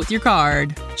each, all with your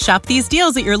card. Shop these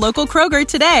deals at your local Kroger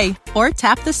today, or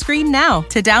tap the screen now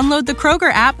to download the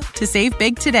Kroger app to save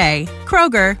big today.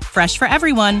 Kroger, fresh for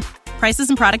everyone. Prices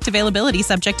and product availability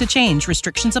subject to change.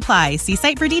 Restrictions apply. See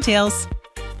site for details.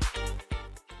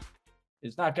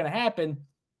 It's not going to happen.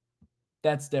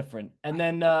 That's different. And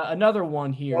then another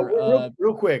one here.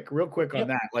 Real quick on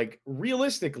that. Like,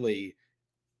 realistically,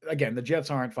 again, the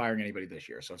Jets aren't firing anybody this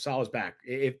year. So if Saleh's back,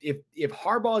 if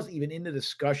Harbaugh is even in the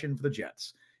discussion for the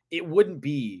Jets, it wouldn't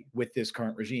be with this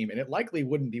current regime, and it likely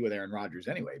wouldn't be with Aaron Rodgers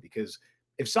anyway, because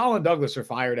If Saleh and Douglas are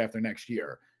fired after next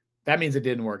year, that means it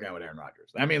didn't work out with Aaron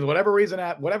Rodgers. That means whatever reason,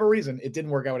 it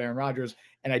didn't work out with Aaron Rodgers.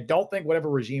 And I don't think whatever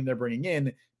regime they're bringing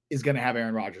in is going to have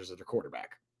Aaron Rodgers as their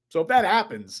quarterback. So if that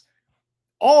happens,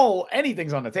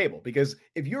 anything's on the table, because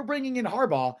if you're bringing in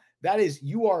Harbaugh, that is,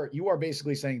 you are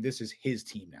basically saying this is his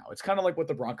team now. It's kind of like what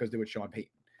the Broncos did with Sean Payton,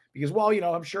 because while,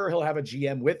 I'm sure he'll have a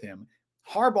GM with him,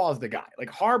 Harbaugh is the guy. Like,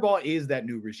 Harbaugh is that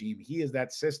new regime. He is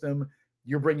that system.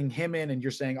 You're bringing him in and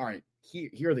you're saying, all right,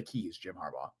 here are the keys, Jim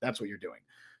Harbaugh. That's what you're doing.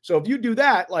 So if you do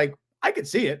that, like, I could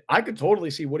see it. I could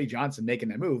totally see Woody Johnson making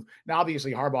that move. Now,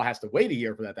 obviously, Harbaugh has to wait a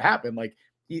year for that to happen. Like,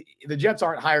 the Jets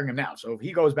aren't hiring him now. So if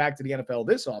he goes back to the NFL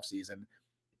this offseason,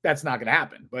 that's not going to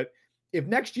happen. But if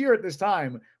next year at this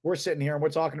time, we're sitting here and we're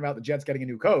talking about the Jets getting a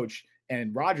new coach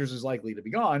and Rodgers is likely to be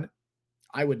gone,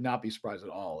 I would not be surprised at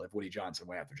all if Woody Johnson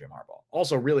went after Jim Harbaugh.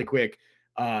 Also, really quick,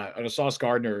 on a Sauce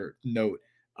Gardner note,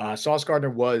 Sauce Gardner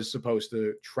was supposed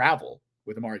to travel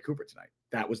with Amari Cooper tonight.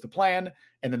 That was the plan.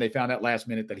 And then they found out last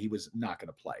minute that he was not going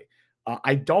to play.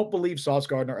 I don't believe Sauce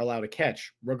Gardner allowed a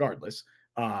catch regardless.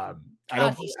 I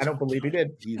don't believe he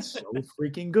did. He's so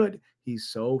freaking good. He's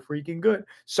so freaking good.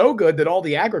 So good that all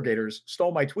the aggregators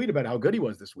stole my tweet about how good he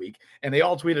was this week. And they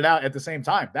all tweeted out at the same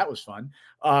time. That was fun.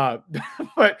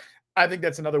 But I think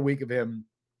that's another week of him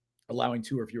allowing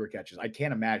 2 or fewer catches. I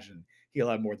can't imagine he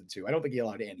allowed more than 2. I don't think he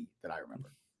allowed any that I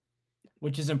remember.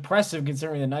 Which is impressive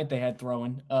considering the night they had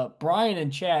throwing. Brian in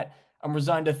chat, I'm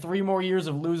resigned to 3 more years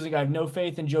of losing. I have no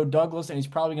faith in Joe Douglas, and he's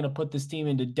probably going to put this team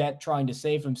into debt trying to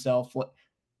save himself.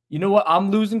 You know what? I'm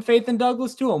losing faith in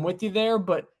Douglas too. I'm with you there.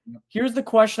 But here's the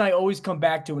question I always come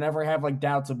back to whenever I have like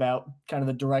doubts about kind of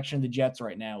the direction of the Jets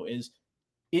right now is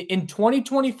in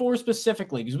 2024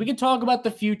 specifically, because we can talk about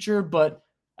the future, but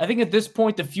I think at this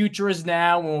point, the future is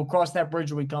now, and we'll cross that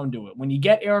bridge when we come to it. When you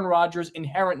get Aaron Rodgers,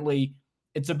 inherently,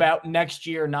 it's about next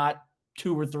year, not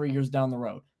 2 or 3 years down the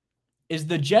road. Is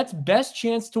the Jets' best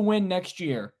chance to win next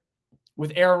year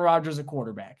with Aaron Rodgers a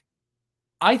quarterback?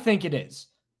 I think it is.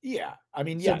 Yeah. I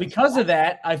mean, yeah. So because of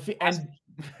that,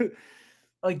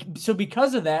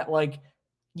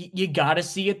 you got to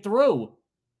see it through.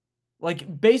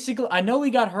 Like, basically, I know he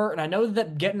got hurt, and I know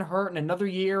that getting hurt in another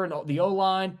year and the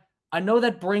O-line, I know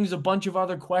that brings a bunch of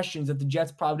other questions that the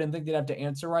Jets probably didn't think they'd have to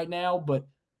answer right now, but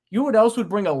you know what else would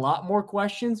bring a lot more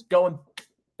questions? Going,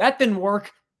 that didn't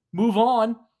work, move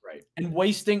on. Right. And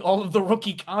wasting all of the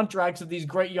rookie contracts of these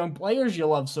great young players you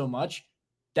love so much.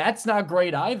 That's not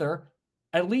great either.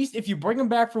 At least if you bring them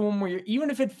back for one more year, even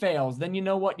if it fails, then you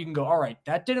know what? You can go, all right,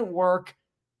 that didn't work.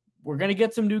 We're going to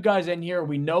get some new guys in here.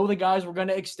 We know the guys we're going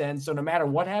to extend. So no matter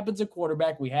what happens at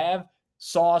quarterback, we have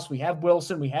Sauce, we have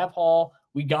Wilson, we have Hall.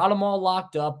 We got them all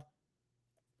locked up.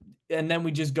 And then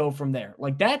we just go from there.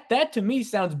 Like that to me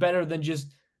sounds better than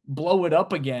just blow it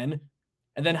up again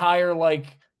and then hire like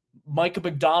Micah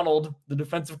McDonald, the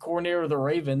defensive coordinator of the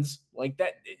Ravens. Like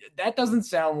that doesn't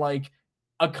sound like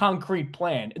a concrete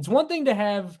plan. It's one thing to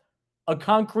have a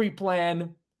concrete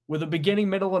plan with a beginning,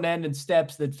 middle, and end and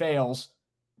steps that fails,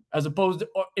 as opposed to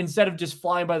instead of just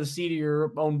flying by the seat of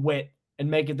your own wit and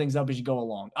making things up as you go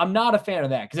along. I'm not a fan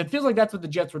of that because it feels like that's what the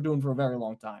Jets were doing for a very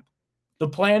long time. The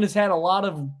plan has had a lot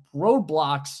of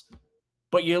roadblocks,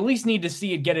 but you at least need to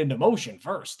see it get into motion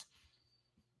first.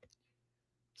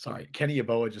 Sorry, Kenny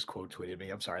Yeboah just quote tweeted me.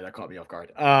 I'm sorry, that caught me off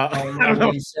guard. I don't know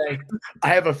what he say. I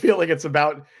have a feeling it's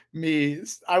about me.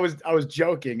 I was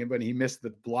joking, but he missed the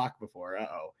block before.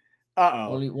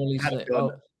 What did he say?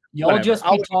 Y'all just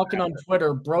keep talking on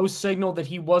Twitter. Bro signaled that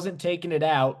he wasn't taking it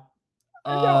out.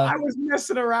 I was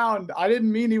messing around. I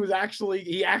didn't mean he actually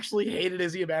hated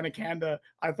Izzy Abanikanda.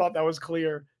 I thought that was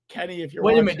clear. Kenny, if you're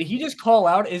Wait a minute, did he just call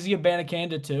out Izzy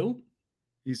Abanikanda too?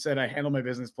 He said, I handle my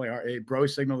business, play hard. A bro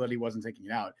signaled that he wasn't taking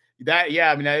it out. That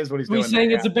is what he's doing. He's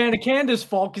saying it's Abanikanda's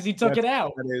fault because he took it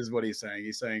out. That is what he's saying.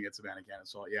 He's saying it's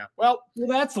Abanikanda's fault. Yeah. Well,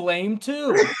 that's lame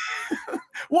too.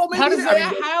 Well, maybe how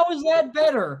is that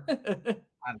better?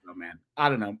 I don't know, man. I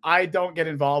don't know. I don't get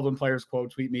involved when players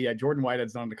quote tweet me. Jordan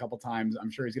Whitehead's done it a couple times.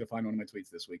 I'm sure he's going to find one of my tweets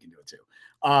this week and do it too.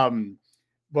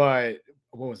 But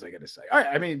what was I going to say? All right.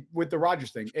 I mean, with the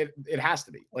Rodgers thing, it has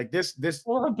to be like this.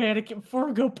 Poor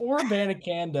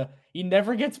Abanikanda. He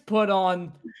never gets put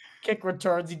on kick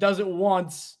returns. He does it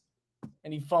once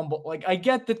and he fumbled. Like, I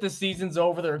get that the season's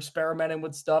over. They're experimenting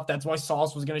with stuff. That's why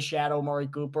Sauce was going to shadow Amari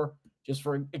Cooper just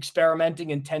for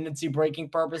experimenting and tendency breaking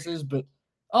purposes. But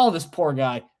this poor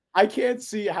guy. I can't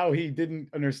see how he didn't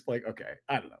understand. Like, okay,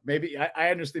 I don't know. Maybe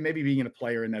I understand. Maybe being a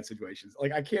player in that situation,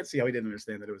 like I can't see how he didn't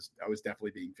understand that I was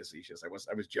definitely being facetious. I was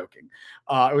joking.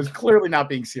 I was clearly not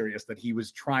being serious. That he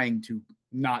was trying to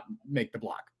not make the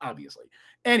block. Obviously.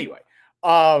 Anyway,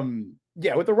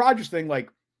 yeah, with the Rodgers thing,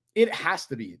 like it has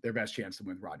to be their best chance to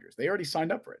win Rodgers. They already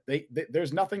signed up for it.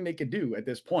 There's nothing they could do at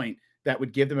this point that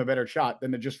would give them a better shot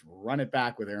than to just run it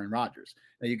back with Aaron Rodgers.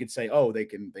 Now you could say, oh, they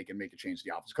can make a change to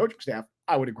the offensive coaching staff.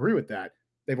 I would agree with that.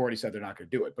 They've already said they're not going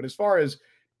to do it. But as far as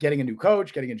getting a new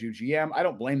coach, getting a new GM, I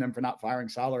don't blame them for not firing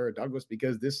Saleh or Douglas,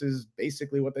 because this is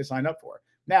basically what they signed up for.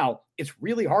 Now, it's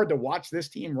really hard to watch this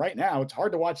team right now. It's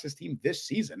hard to watch this team this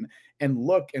season and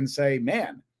look and say,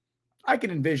 man, I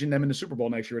can envision them in the Super Bowl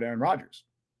next year with Aaron Rodgers,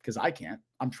 because I can't.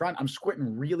 I'm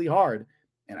squinting really hard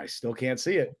and I still can't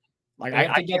see it. Like they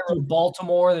have to get through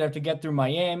Baltimore. They have to get through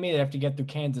Miami. They have to get through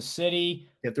Kansas City.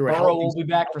 Burrow will be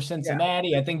back for Cincinnati.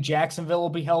 Yeah. I think Jacksonville will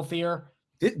be healthier.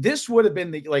 This would have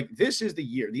been this is the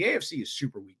year. The AFC is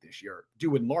super weak this year,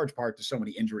 due in large part to so many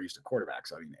injuries to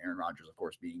quarterbacks. I mean, Aaron Rodgers, of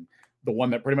course, being the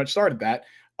one that pretty much started that.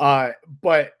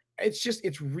 But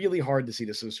it's really hard to see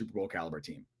this as a Super Bowl caliber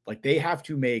team. Like, they have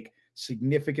to make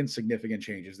significant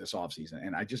changes this offseason,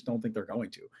 and I just don't think they're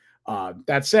going to.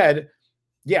 That said,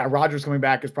 yeah, Rodgers coming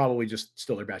back is probably just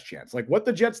still their best chance. Like, what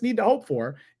the Jets need to hope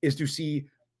for is to see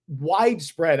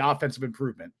widespread offensive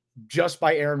improvement just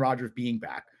by Aaron Rodgers being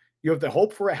back. You have to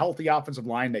hope for a healthy offensive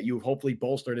line that you've hopefully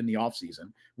bolstered in the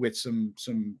offseason with some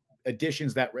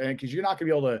additions that, because you're not going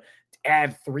to be able to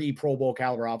add 3 Pro Bowl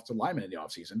caliber offensive linemen in the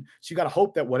offseason. So you got to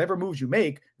hope that whatever moves you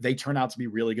make, they turn out to be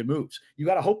really good moves. You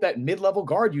got to hope that mid-level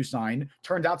guard you sign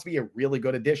turns out to be a really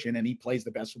good addition and he plays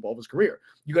the best football of his career.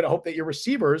 You got to hope that your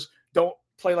receivers don't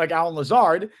play like Alan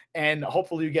Lazard, and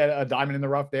hopefully you get a diamond in the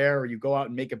rough there, or you go out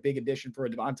and make a big addition for a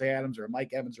Devontae Adams or a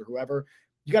Mike Evans or whoever.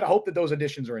 You got to hope that those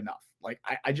additions are enough. Like,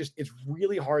 it's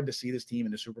really hard to see this team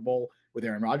in the Super Bowl with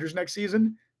Aaron Rodgers next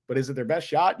season, but is it their best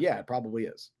shot? Yeah, it probably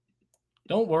is.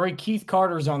 Don't worry. Keith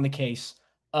Carter's on the case.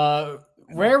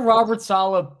 Rare Robert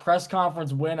Saleh press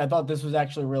conference win. I thought this was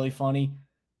actually really funny.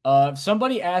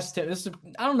 Somebody asked him,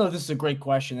 I don't know if this is a great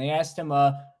question. They asked him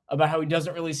about how he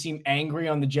doesn't really seem angry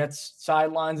on the Jets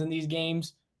sidelines in these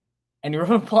games. And he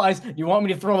replies, "You want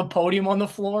me to throw the podium on the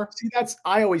floor?" See,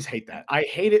 I always hate that. I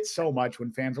hate it so much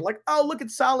when fans are like, "Oh, look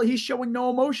at Saleh. He's showing no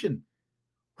emotion."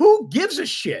 Who gives a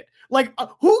shit? Like,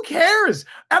 who cares?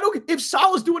 If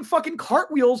Saleh's doing fucking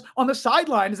cartwheels on the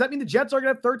sideline, does that mean the Jets are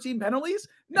going to have 13 penalties?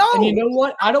 No. And you know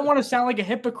what? I don't want to sound like a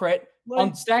hypocrite.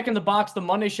 On Stacking the Box, the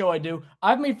Monday show I do,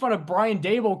 I've made fun of Brian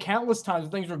Dable countless times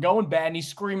when things were going bad and he's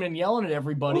screaming and yelling at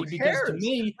everybody. Because to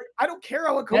me, I don't care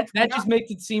how a coach that just makes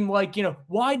it seem like,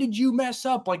 why did you mess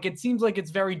up? Like, it seems like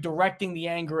it's very directing the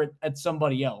anger at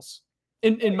somebody else.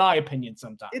 In my opinion,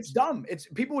 sometimes it's dumb.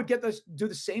 People would do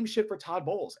the same shit for Todd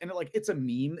Bowles, and it's a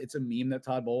meme. It's a meme that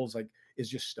Todd Bowles is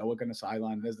just stoic on the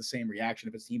sideline and has the same reaction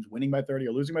if his team's winning by 30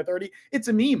 or losing by 30. It's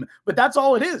a meme, but that's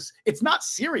all it is. It's not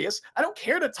serious. I don't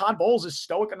care that Todd Bowles is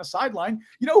stoic on the sideline.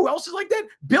 You know who else is like that?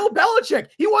 Bill Belichick.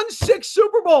 He won 6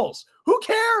 Super Bowls. Who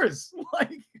cares? All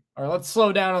right, let's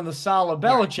slow down on the Saleh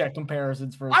Belichick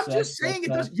comparisons for a second. I'm just saying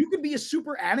you could be a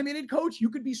super animated coach.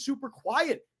 You could be super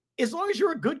quiet. As long as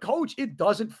you're a good coach, it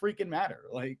doesn't freaking matter.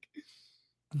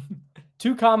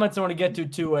 2 comments I want to get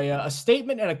to a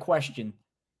statement and a question.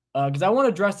 Because I want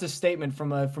to address this statement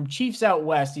from Chiefs Out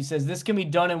West. He says, this can be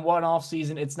done in one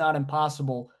offseason. It's not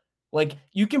impossible.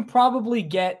 You can probably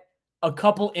get a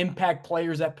couple impact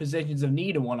players at positions of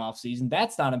need in one offseason.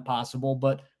 That's not impossible.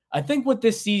 But I think what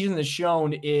this season has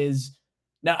shown is,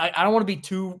 now I don't want to be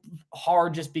too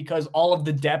hard just because all of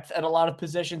the depth at a lot of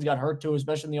positions got hurt too,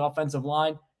 especially in the offensive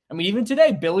line. I mean, even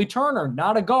today, Billy Turner,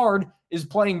 not a guard, is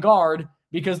playing guard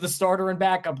because the starter and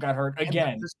backup got hurt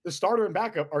again. The starter and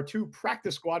backup are 2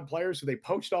 practice squad players who they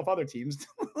poached off other teams.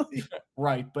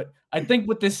 Right. But I think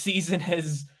what this season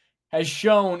has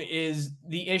shown is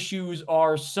the issues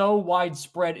are so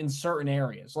widespread in certain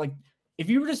areas. If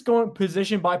you were just going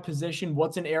position by position,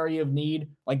 what's an area of need,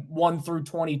 1 through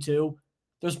 22,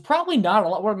 there's probably not a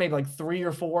lot, maybe 3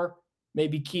 or 4.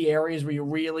 Maybe key areas where you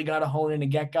really got to hone in and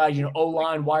get guys,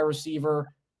 O-line, wide receiver,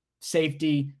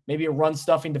 safety, maybe a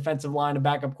run-stuffing defensive line, a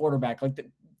backup quarterback.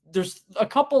 There's a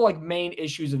couple, main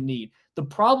issues of need. The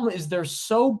problem is they're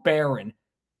so barren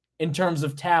in terms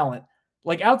of talent.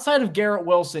 Outside of Garrett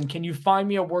Wilson, can you find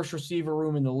me a worse receiver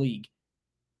room in the league?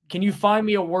 Can you find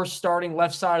me a worse starting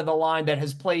left side of the line that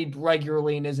has played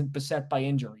regularly and isn't beset by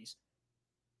injuries?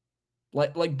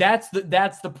 That's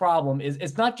the problem.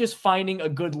 It's not just finding a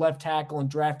good left tackle and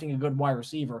drafting a good wide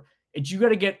receiver. It's you got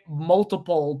to get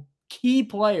multiple key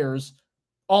players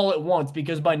all at once,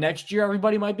 because by next year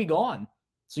everybody might be gone.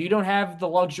 So you don't have the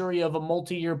luxury of a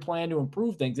multi-year plan to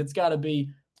improve things. It's got to be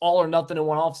all or nothing in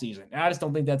one offseason. And I just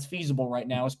don't think that's feasible right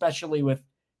now, especially with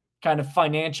kind of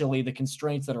financially the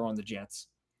constraints that are on the Jets.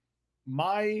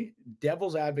 My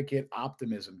devil's advocate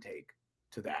optimism take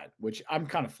to that, which I'm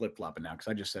kind of flip-flopping now because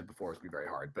I just said before it's going to be very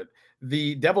hard. But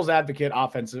the devil's advocate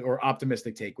offensive or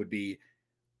optimistic take would be,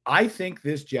 I think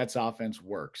this Jets offense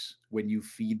works when you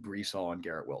feed Breece Hall and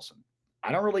Garrett Wilson.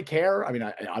 I don't really care. I mean,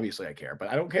 obviously I care, but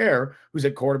I don't care who's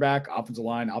at quarterback, offensive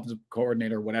line, offensive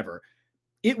coordinator, whatever.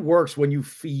 It works when you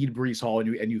feed Breece Hall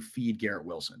and you feed Garrett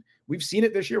Wilson. We've seen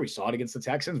it this year. We saw it against the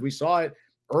Texans. We saw it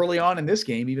early on in this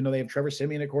game, even though they have Trevor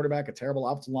Siemian at quarterback, a terrible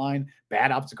offensive line,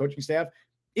 bad offensive coaching staff.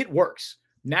 It works.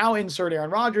 Now insert Aaron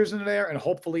Rodgers into there and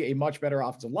hopefully a much better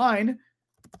offensive line.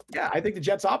 Yeah, I think the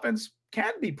Jets offense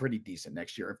can be pretty decent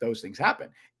next year if those things happen.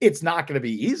 It's not going to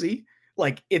be easy.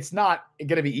 Like, it's not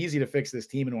going to be easy to fix this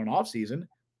team in one offseason.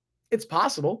 It's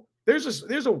possible.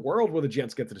 There's a world where the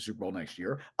Jets get to the Super Bowl next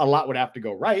year. A lot would have to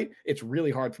go right. It's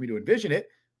really hard for me to envision it,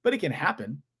 but it can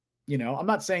happen. You know, I'm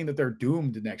not saying that they're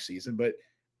doomed next season, but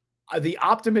the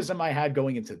optimism I had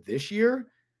going into this year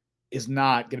is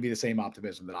not going to be the same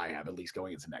optimism that I have, at least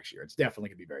going into next year. It's definitely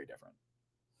going to be very different.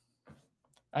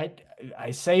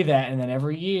 I say that, and then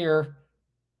every year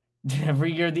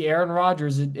the Aaron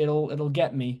Rodgers, it'll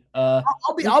get me.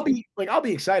 I'll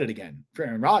be excited again for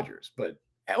Aaron Rodgers, but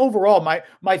overall,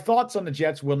 my thoughts on the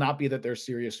Jets will not be that they're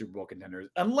serious Super Bowl contenders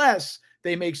unless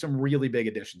they make some really big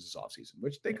additions this offseason,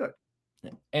 which they could.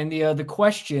 And the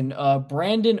question,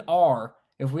 Brandon R.,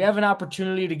 if we have an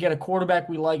opportunity to get a quarterback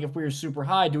we like, if we were super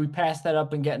high, do we pass that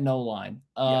up and get an O-line?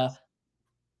 Yes.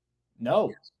 No.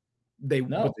 Yes. They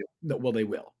will. They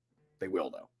will,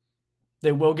 though.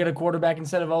 They will get a quarterback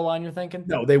instead of O-line, you're thinking?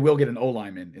 No, they will get an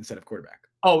O-lineman instead of quarterback.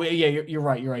 Oh, yeah, you're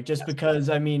right. You're right. Just because,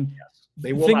 I mean,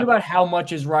 they will think about how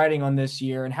much is riding on this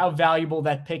year and how valuable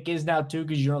that pick is now, too,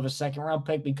 because you don't have a second-round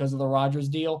pick because of the Rodgers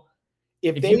deal.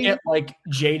 If you get, like,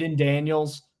 Jaden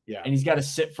Daniels and he's got to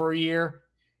sit for a year,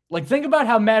 like, think about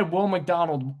how mad Will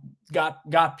McDonald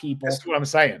got people. That's what I'm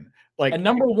saying. Like, and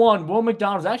number one, Will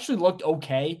McDonald's actually looked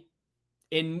okay.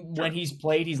 When he's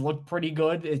played, he's looked pretty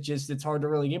good. It's hard to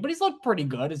really get, but he's looked pretty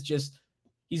good. It's just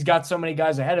he's got so many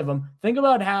guys ahead of him. Think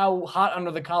about how hot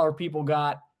under the collar people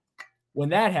got when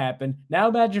that happened. Now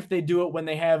imagine if they do it when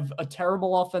they have a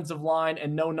terrible offensive line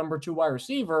and no number 2 wide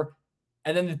receiver,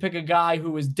 and then they pick a guy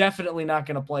who is definitely not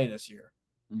going to play this year.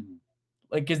 Mm-hmm.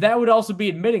 Like, because that would also be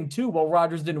admitting too, well,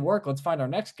 Rodgers didn't work. Let's find our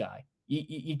next guy.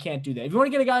 You can't do that. If you want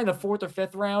to get a guy in the 4th or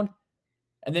 5th round,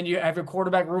 and then you have your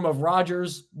quarterback room of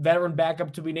Rodgers, veteran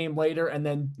backup to be named later, and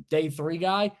then day 3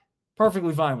 guy,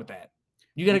 perfectly fine with that.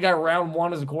 You get a guy round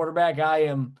 1 as a quarterback,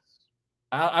 I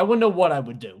wouldn't know what I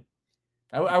would do.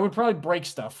 I would probably break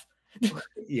stuff.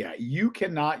 Yeah, you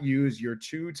cannot use your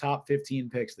 2 top 15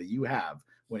 picks that you have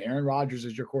when Aaron Rodgers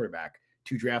is your quarterback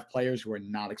to draft players who are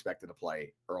not expected to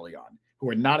play early on, who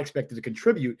are not expected to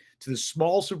contribute to the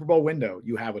small Super Bowl window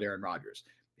you have with Aaron Rodgers.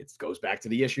 It goes back to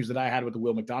the issues that I had with the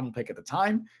Will McDonald pick at the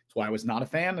time. That's why I was not a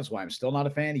fan. That's why I'm still not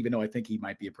a fan, even though I think he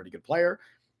might be a pretty good player.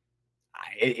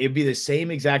 It'd be the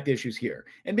same exact issues here.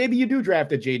 And maybe you do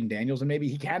draft at Jaden Daniels, and maybe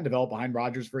he can develop behind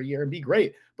Rodgers for a year and be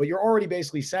great. But you're already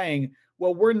basically saying,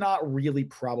 well, we're not really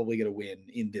probably going to win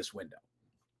in this window.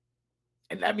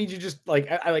 And that means you just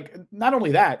not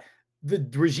only that, the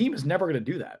regime is never going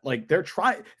to do that. Like,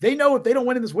 they know if they don't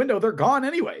win in this window, they're gone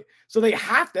anyway. So they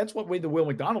have, that's what made the Will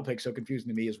McDonald pick so confusing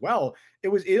to me as well.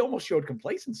 It almost showed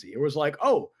complacency. It was like,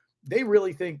 oh, they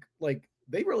really think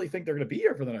they're going to be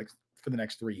here for the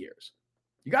next 3 years.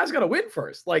 You guys got to win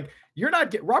first. Like,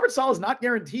 Robert Saleh is not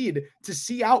guaranteed to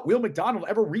see out Will McDonald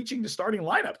ever reaching the starting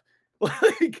lineup.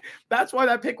 Like, that's why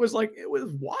that pick was it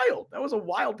was wild. That was a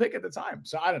wild pick at the time.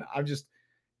 So I don't know.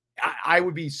 I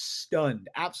would be stunned,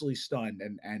 absolutely stunned,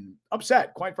 and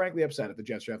upset, quite frankly, upset if the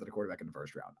Jets drafted a quarterback in the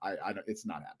first round. It's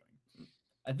not happening.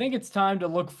 I think it's time to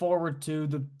look forward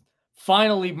to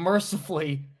finally,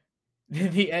 mercifully,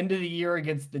 the end of the year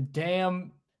against the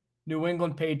damn New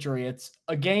England Patriots.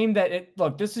 A game that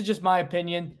look, this is just my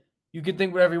opinion. You can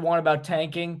think whatever you want about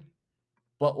tanking,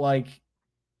 but with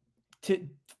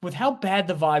how bad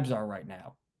the vibes are right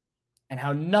now and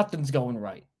how nothing's going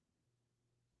right,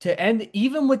 to end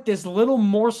even with this little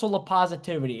morsel of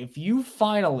positivity, if you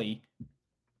finally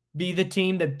be the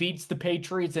team that beats the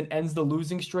Patriots and ends the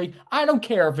losing streak, I don't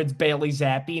care if it's Bailey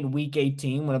Zappi in week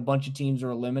 18 when a bunch of teams are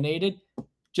eliminated,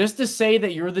 just to say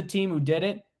that you're the team who did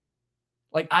it.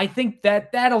 I think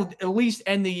that'll at least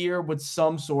end the year with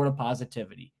some sort of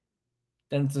positivity.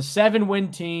 Then it's a 7-win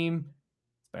team.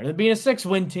 It's better than being a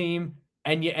 6-win team,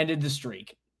 and you ended the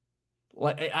streak.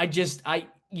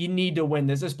 You need to win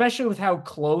this, especially with how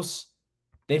close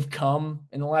they've come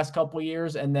in the last couple of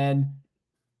years. And then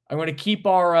I'm going to keep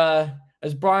our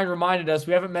as Brian reminded us,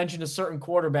 we haven't mentioned a certain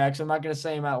quarterback, so I'm not going to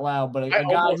say him out loud, but a guy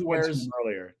who wears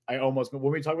earlier.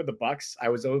 When we talked about the Bucks, I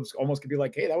was almost going to be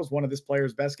like, hey, that was one of this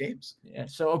player's best games. Yeah.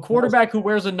 So a quarterback who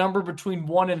wears a number between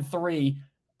 1 and 3,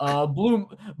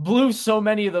 blew so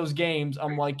many of those games.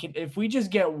 I'm like, if we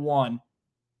just get one,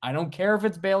 I don't care if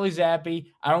it's Bailey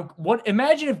Zappi.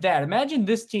 Imagine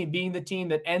this team being the team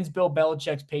that ends Bill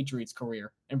Belichick's Patriots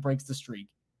career and breaks the streak.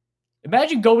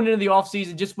 Imagine going into the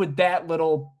offseason just with that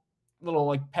little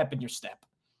like pep in your step.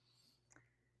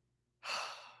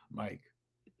 Mike,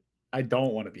 I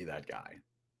don't want to be that guy.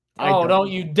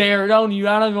 Don't you dare. Don't you?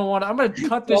 I don't even want to. I'm going to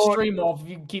cut this stream off if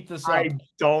you can keep this up. I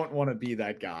don't want to be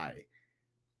that guy.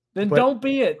 Then don't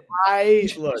be it. I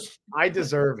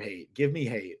deserve hate. Give me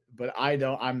hate, but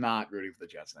I'm not rooting for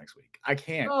the Jets next week. I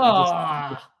can't.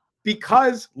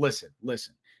 Because listen,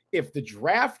 if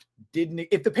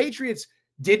the Patriots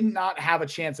did not have a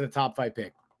chance at a top 5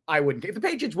 pick, I wouldn't. If the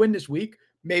Patriots win this week,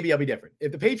 maybe I'll be different.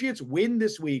 If the Patriots win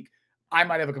this week, I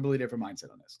might have a completely different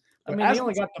mindset on this. But they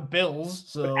only got the Bills.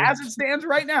 So as it stands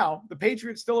right now, the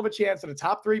Patriots still have a chance at a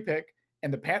top 3 pick,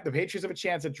 and the Patriots have a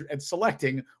chance at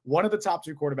selecting one of the top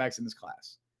 2 quarterbacks in this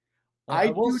class. I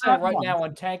will say right now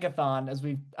on Tankathon,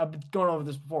 I've been going over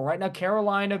this before. Right now,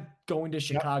 Carolina going to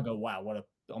Chicago. Yep. Wow,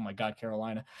 oh my God,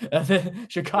 Carolina.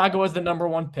 Chicago is the number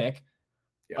 1 pick.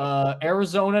 Yep.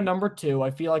 Arizona number 2. I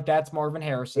feel like that's Marvin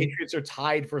Harrison. Patriots are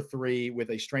tied for 3 with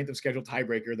a strength of schedule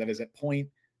tiebreaker that is at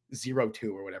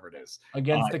 .02 or whatever it is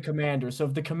against the Commanders. So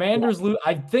if the Commanders lose,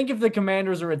 I think if the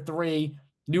Commanders are at 3,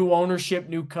 new ownership,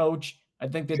 new coach, I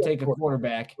think they take a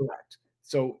quarterback. Correct.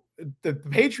 So the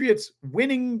Patriots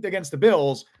winning against the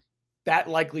Bills, that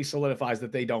likely solidifies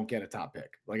that they don't get a top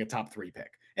pick, like a top 3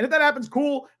 pick. And if that happens,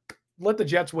 cool. Let the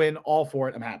Jets win. All for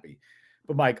it. I'm happy.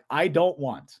 But Mike, I don't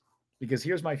want, because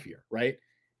here's my fear, right?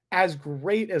 As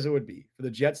great as it would be for the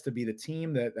Jets to be the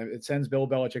team that it sends Bill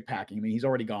Belichick packing. I mean, he's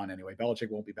already gone anyway. Belichick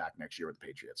won't be back next year with the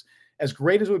Patriots. As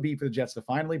great as it would be for the Jets to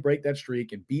finally break that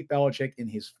streak and beat Belichick in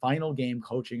his final game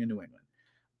coaching in New England,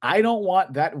 I don't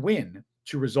want that win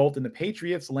to result in the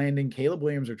Patriots landing Caleb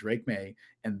Williams or Drake May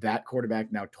and that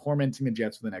quarterback now tormenting the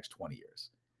Jets for the next 20 years.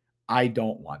 I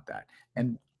don't want that.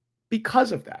 And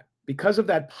because of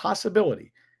that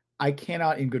possibility, I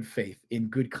cannot in good faith, in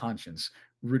good conscience,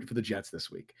 root for the Jets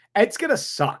this week. It's going to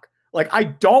suck. Like, I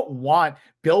don't want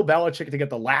Bill Belichick to get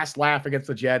the last laugh against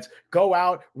the Jets, go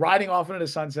out riding off into the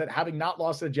sunset, having not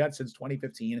lost to the Jets since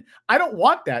 2015. I don't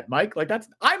want that, Mike.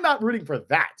 I'm not rooting for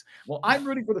that. Well, I'm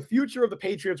rooting for the future of the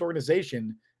Patriots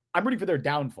organization. I'm rooting for their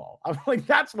downfall. I'm like,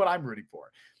 that's what I'm rooting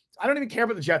for. I don't even care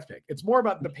about the Jets pick. It's more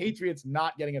about the Patriots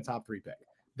not getting a top 3 pick.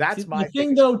 That's my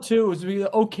thing, though, too, is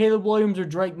Caleb Williams or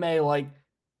Drake May, like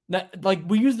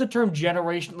we use the term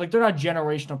generation, like they're not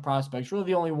generational prospects. Really,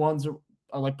 the only ones are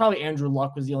like probably Andrew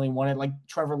Luck was the only one, and like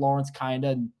Trevor Lawrence kind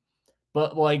of,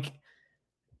 but like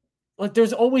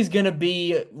there's always going to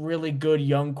be a really good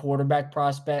young quarterback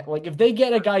prospect. Like if they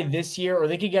get a guy this year, or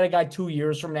they could get a guy 2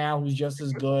 years from now who's just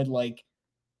as good. Like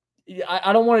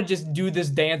I don't want to just do this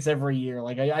dance every year.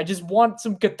 Like I just want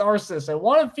some catharsis. I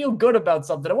want to feel good about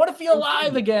something. I want to feel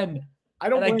alive again. I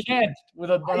can't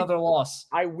with another loss.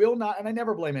 I will not, and I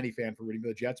never blame any fan for rooting for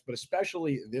the Jets, but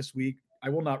especially this week, I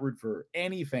will not root for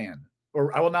any fan,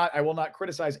 or I will not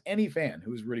criticize any fan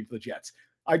who is rooting for the Jets.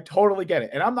 I totally get it.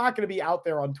 And I'm not going to be out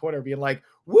there on Twitter being like,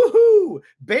 woohoo,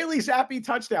 Bailey Zappi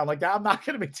touchdown. Like that. I'm not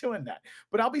going to be doing that.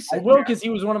 But I'll be sitting there. Because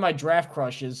he was one of my draft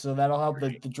crushes, so that'll help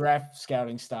the draft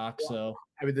scouting stock. So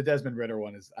I mean, the Desmond Ridder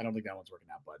one I don't think that one's working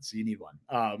out, bud. So you need one.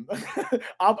 I'm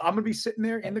going to be sitting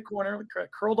there in the corner,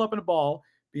 curled up in a ball,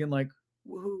 being like,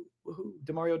 woohoo, woohoo,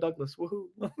 Demario Douglas, woohoo.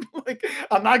 Like,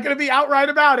 I'm not going to be outright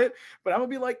about it, but I'm going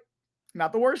to be like,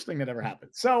 not the worst thing that ever happened.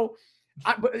 So,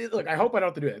 but look, I hope I don't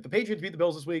have to do it. If the Patriots beat the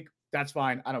Bills this week, that's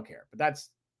fine. I don't care. But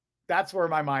that's where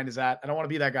my mind is at. I don't want to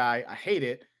be that guy. I hate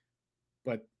it,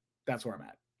 but that's where I'm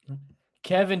at.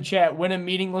 Kevin chat, win a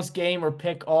meaningless game or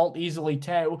pick alt easily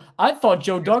 10. I thought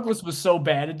Joe Douglas was so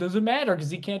bad it doesn't matter because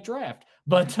he can't draft.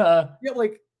 But yeah,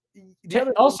 like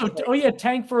also,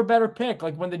 tank for a better pick.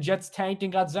 Like when the Jets tanked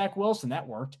and got Zach Wilson, that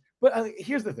worked. But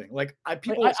here's the thing: like I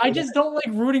just don't like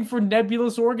rooting for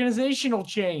nebulous organizational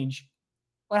change.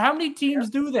 Like how many teams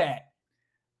do that?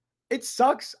 It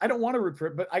sucks. I don't want to root for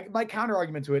it, but my counter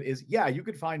argument to it is, yeah, you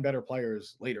could find better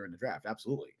players later in the draft,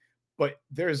 absolutely. But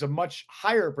there's a much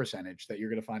higher percentage that you're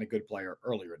going to find a good player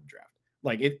earlier in the draft.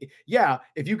 Like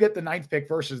if you get the 9th pick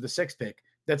versus the 6th pick,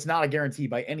 that's not a guarantee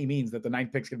by any means that the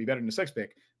 9th pick is going to be better than the 6th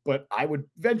pick. But I would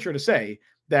venture to say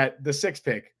that the 6th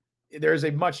pick, there's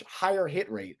a much higher hit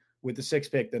rate with the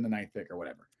 6th pick than the 9th pick or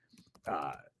whatever.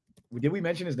 Did we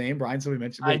mention his name, Brian? So we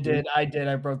mentioned. I did.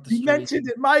 I broke the streak. You mentioned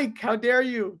it, Mike. How dare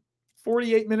you?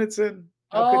 48 minutes in.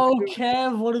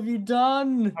 Kev, what have you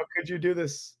done? How could you do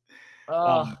this?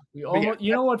 You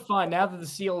know what? Fine. Now that the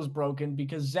seal is broken,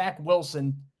 because Zach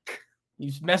Wilson,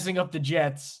 he's messing up the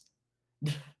Jets.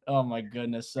 Oh my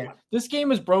goodness! So this game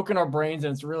has broken our brains,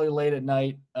 and it's really late at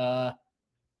night. I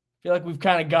feel like we've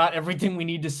kind of got everything we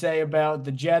need to say about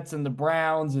the Jets and the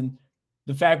Browns, and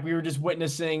the fact we were just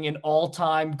witnessing an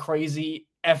all-time crazy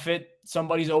effort.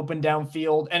 Somebody's open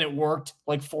downfield, and it worked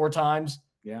like 4 times.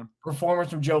 Yeah. Performance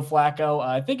from Joe Flacco.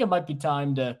 I think it might be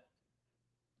time to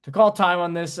call time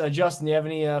on this. Justin, do you have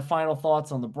any final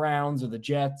thoughts on the Browns or the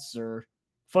Jets or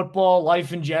football,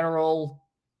 life in general?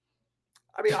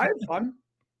 I mean, I had fun.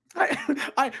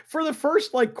 I for the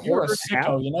first quarter You're a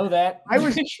sicko, half, you know that? I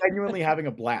was genuinely having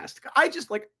a blast. I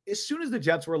just as soon as the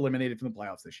Jets were eliminated from the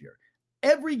playoffs this year,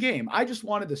 every game, I just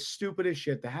wanted the stupidest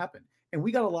shit to happen. And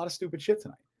we got a lot of stupid shit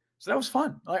tonight. So that was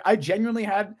fun. I genuinely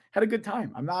had a good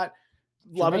time. I'm not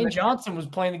loving that Johnson was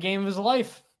playing the game of his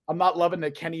life. I'm not loving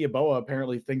that Kenny Yeboah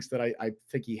apparently thinks that I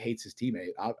think he hates his teammate.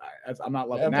 I'm not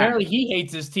loving that. Apparently he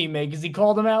hates his teammate because he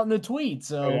called him out in the tweet.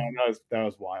 So that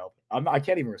was wild. I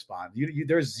can't even respond.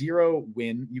 There's zero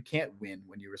win. You can't win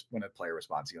when a player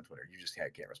responds to you on Twitter. You just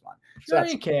can't respond. Sure,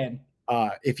 you can.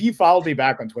 If he followed me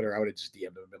back on Twitter, I would have just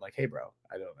DM'd him and been like, "Hey, bro,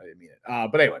 I didn't mean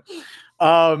it." But anyway,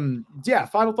 yeah.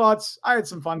 Final thoughts. I had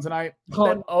some fun tonight.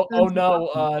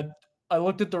 No. I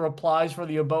looked at the replies for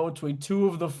the Yeboah tweet. 2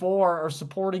 of the 4 are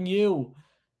supporting you.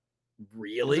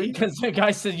 Really? Because the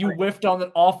guy said you whiffed on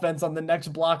the offense on the next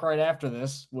block right after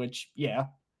this, which, yeah.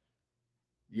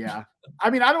 Yeah. I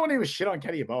mean, I don't want to even shit on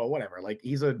Kenny Yeboah, whatever.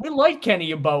 We like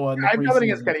Kenny Yeboah. I have nothing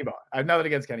against Kenny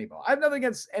Yeboah. I have nothing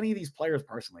against any of these players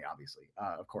personally, obviously,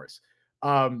 of course.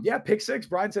 Yeah, pick 6.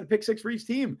 Brian said pick 6 for each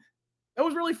team. That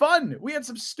was really fun. We had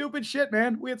some stupid shit,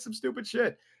 man.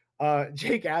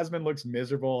 Jake Asman looks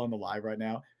miserable on the live right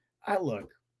now.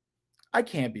 I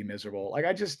can't be miserable. I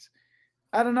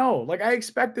don't know. I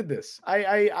expected this.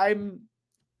 I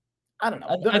don't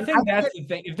know. I think that's the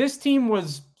thing. If this team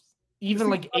was even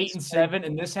 8-7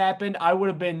 and this happened, I would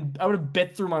have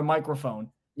bit through my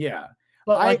microphone. Yeah.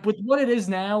 But with what it is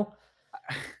now,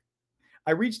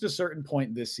 I reached a certain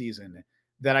point this season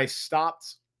that I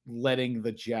stopped letting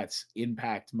the Jets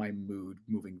impact my mood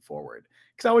moving forward.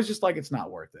 Because I was just it's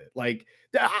not worth it.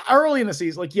 Early in the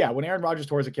season, when Aaron Rodgers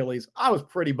tore his Achilles, I was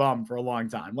pretty bummed for a long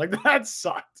time. That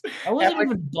sucked. I wasn't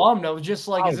even bummed. I was just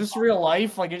is this real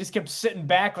life? I just kept sitting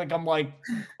back. I'm like,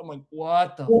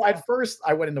 what the Well, at first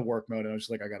I went into work mode and I was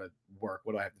just I gotta work.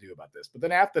 What do I have to do about this? But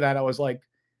then after that, I was like,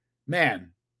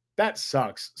 man, that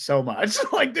sucks so much.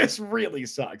 This really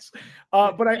sucks.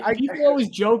 But people always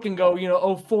joke and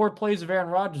go, 4 plays of Aaron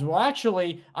Rodgers. Well,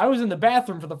 actually, I was in the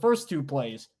bathroom for the first 2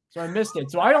 plays, so I missed it.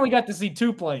 So I only got to see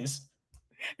 2 plays.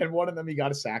 And one of them he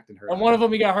got sacked and hurt. And one of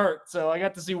them he got hurt. So I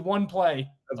got to see 1 play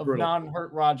of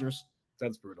non-hurt Rodgers.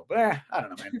 That's brutal. But I don't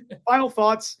know, man. Final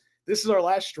thoughts. This is our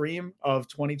last stream of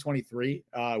 2023.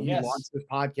 We launched this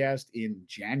podcast in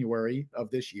January of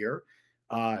this year.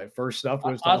 First stuff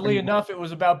was oddly enough, it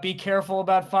was about be careful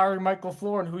about firing Mike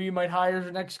LaFleur and who you might hire as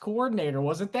your next coordinator.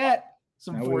 Wasn't that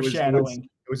some foreshadowing?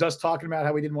 It was us talking about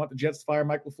how we didn't want the Jets to fire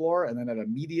Mike LaFleur, and then it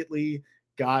immediately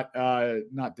got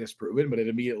not disproven, but it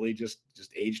immediately just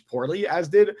aged poorly, as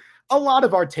did a lot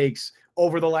of our takes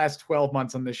over the last 12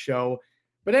 months on this show.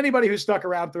 But anybody who stuck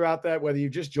around throughout that, whether you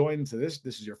just joined to this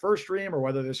is your first stream, or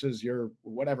whether this is your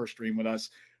whatever stream with us,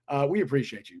 we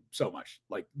appreciate you so much.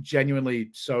 Genuinely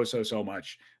so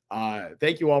much.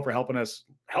 Thank you all for helping us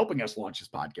launch this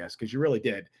podcast, because you really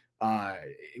did.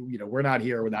 We're not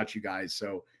here without you guys.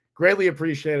 So greatly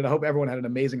appreciated. I hope everyone had an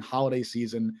amazing holiday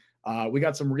season. We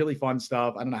got some really fun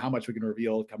stuff. I don't know how much we can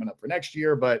reveal coming up for next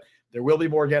year, but there will be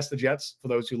more Guess the Jets for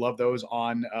those who love those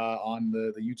on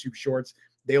the YouTube shorts.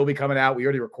 They will be coming out. We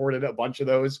already recorded a bunch of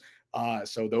those.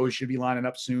 So those should be lining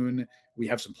up soon. We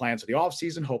have some plans for the off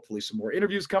season. Hopefully some more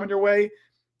interviews coming your way.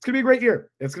 It's going to be a great year.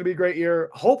 It's going to be a great year.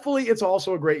 Hopefully it's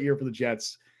also a great year for the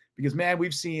Jets, because man,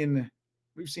 we've seen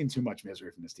too much misery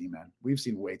from this team, man. We've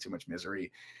seen way too much misery.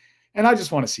 And I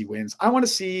just want to see wins. I want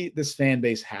to see this fan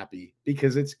base happy,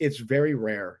 because it's very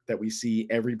rare that we see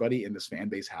everybody in this fan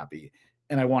base happy.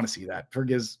 And I want to see that,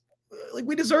 because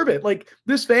we deserve it.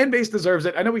 This fan base deserves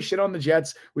it. I know we shit on the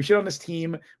Jets, we shit on this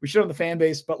team, we shit on the fan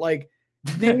base, but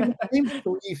name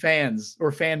 3 fans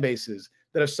or fan bases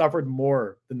that have suffered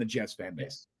more than the Jets fan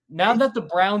base. Now that the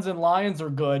Browns and Lions are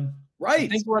good, right? I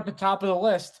think we're at the top of the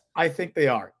list. I think they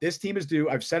are. This team is due.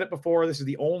 I've said it before. This is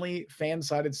the only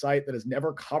fan-sided site that has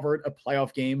never covered a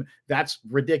playoff game. That's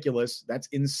ridiculous. That's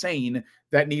insane.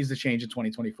 That needs to change in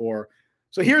 2024.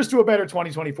 So here's to a better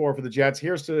 2024 for the Jets.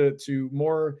 Here's to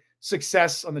more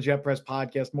success on the Jet Press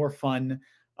podcast, more fun.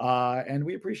 And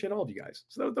we appreciate all of you guys.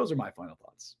 So those are my final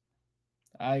thoughts.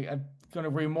 I'm going to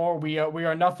agree more. We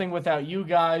are nothing without you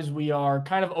guys. We are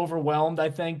kind of overwhelmed, I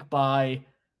think, by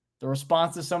the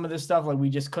response to some of this stuff. Like, we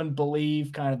just couldn't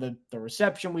believe kind of the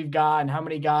reception we've got and how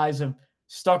many guys have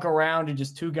stuck around to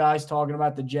just two guys talking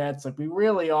about the Jets. Like, we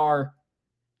really are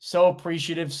so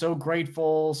appreciative, so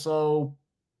grateful, so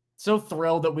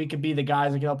thrilled that we could be the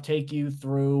guys that can help take you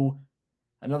through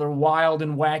another wild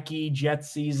and wacky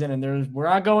Jets season. And we're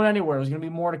not going anywhere. There's going to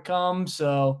be more to come.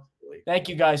 So thank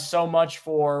you guys so much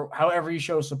for however you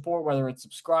show support, whether it's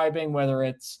subscribing, whether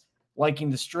it's liking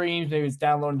the streams, maybe it's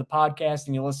downloading the podcast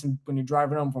and you listen when you're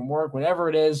driving home from work, whatever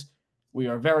it is. We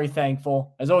are very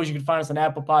thankful. As always, you can find us on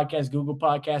Apple Podcasts, Google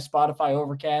Podcasts, Spotify,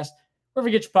 Overcast. Wherever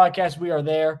you get your podcasts, we are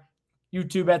there.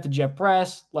 YouTube at the Jet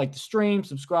Press. Like the stream,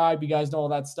 subscribe. You guys know all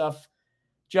that stuff.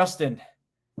 Justin,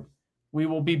 we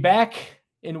will be back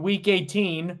in Week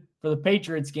 18 for the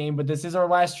Patriots game, but this is our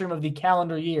last stream of the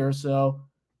calendar year, so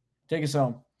take us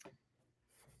home.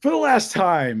 For the last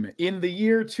time in the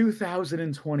year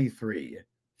 2023,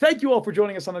 thank you all for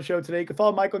joining us on the show today. You can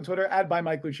follow Mike on Twitter at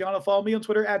 @ByMikeLuciano. Follow me on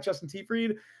Twitter at Justin T.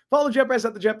 Fried. Follow Jet Press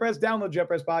at the Jet Press. Download Jet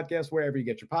Press Podcast wherever you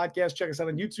get your podcasts. Check us out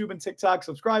on YouTube and TikTok.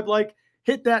 Subscribe,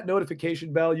 hit that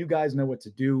notification bell. You guys know what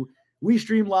to do. We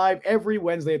stream live every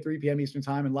Wednesday at 3 p.m. Eastern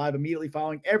Time and live immediately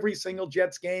following every single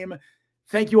Jets game.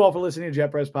 Thank you all for listening to Jet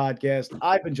Press Podcast.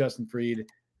 I've been Justin Fried.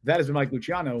 That has been Mike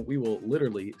Luciano. We will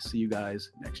literally see you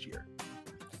guys next year.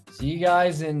 See you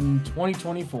guys in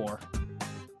 2024.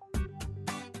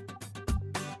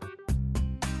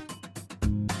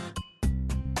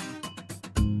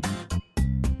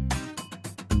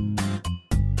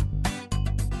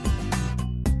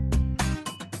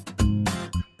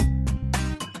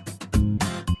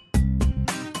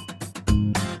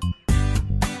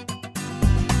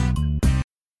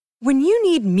 When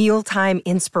you need mealtime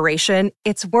inspiration,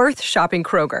 it's worth shopping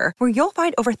Kroger, where you'll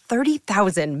find over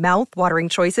 30,000 mouth-watering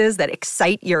choices that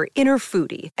excite your inner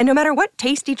foodie. And no matter what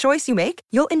tasty choice you make,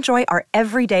 you'll enjoy our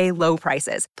everyday low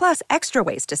prices, plus extra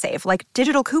ways to save, like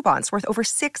digital coupons worth over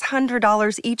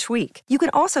 $600 each week. You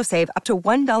can also save up to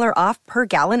 $1 off per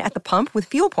gallon at the pump with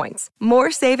fuel points.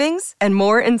 More savings and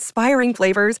more inspiring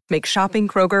flavors make shopping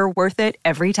Kroger worth it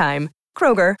every time.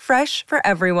 Kroger, fresh for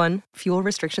everyone. Fuel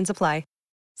restrictions apply.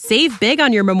 Save big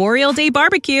on your Memorial Day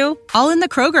barbecue, all in the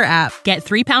Kroger app. Get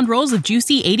 3-pound rolls of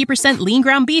juicy 80% lean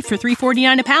ground beef for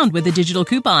 $3.49 a pound with a digital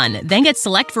coupon. Then get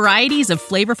select varieties of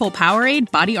flavorful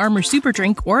Powerade, Body Armor Super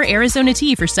Drink, or Arizona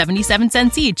tea for 77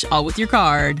 cents each, all with your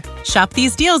card. Shop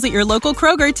these deals at your local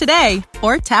Kroger today,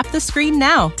 or tap the screen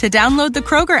now to download the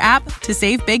Kroger app to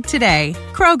save big today.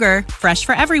 Kroger, fresh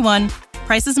for everyone.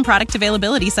 Prices and product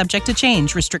availability subject to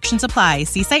change. Restrictions apply.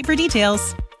 See site for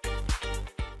details.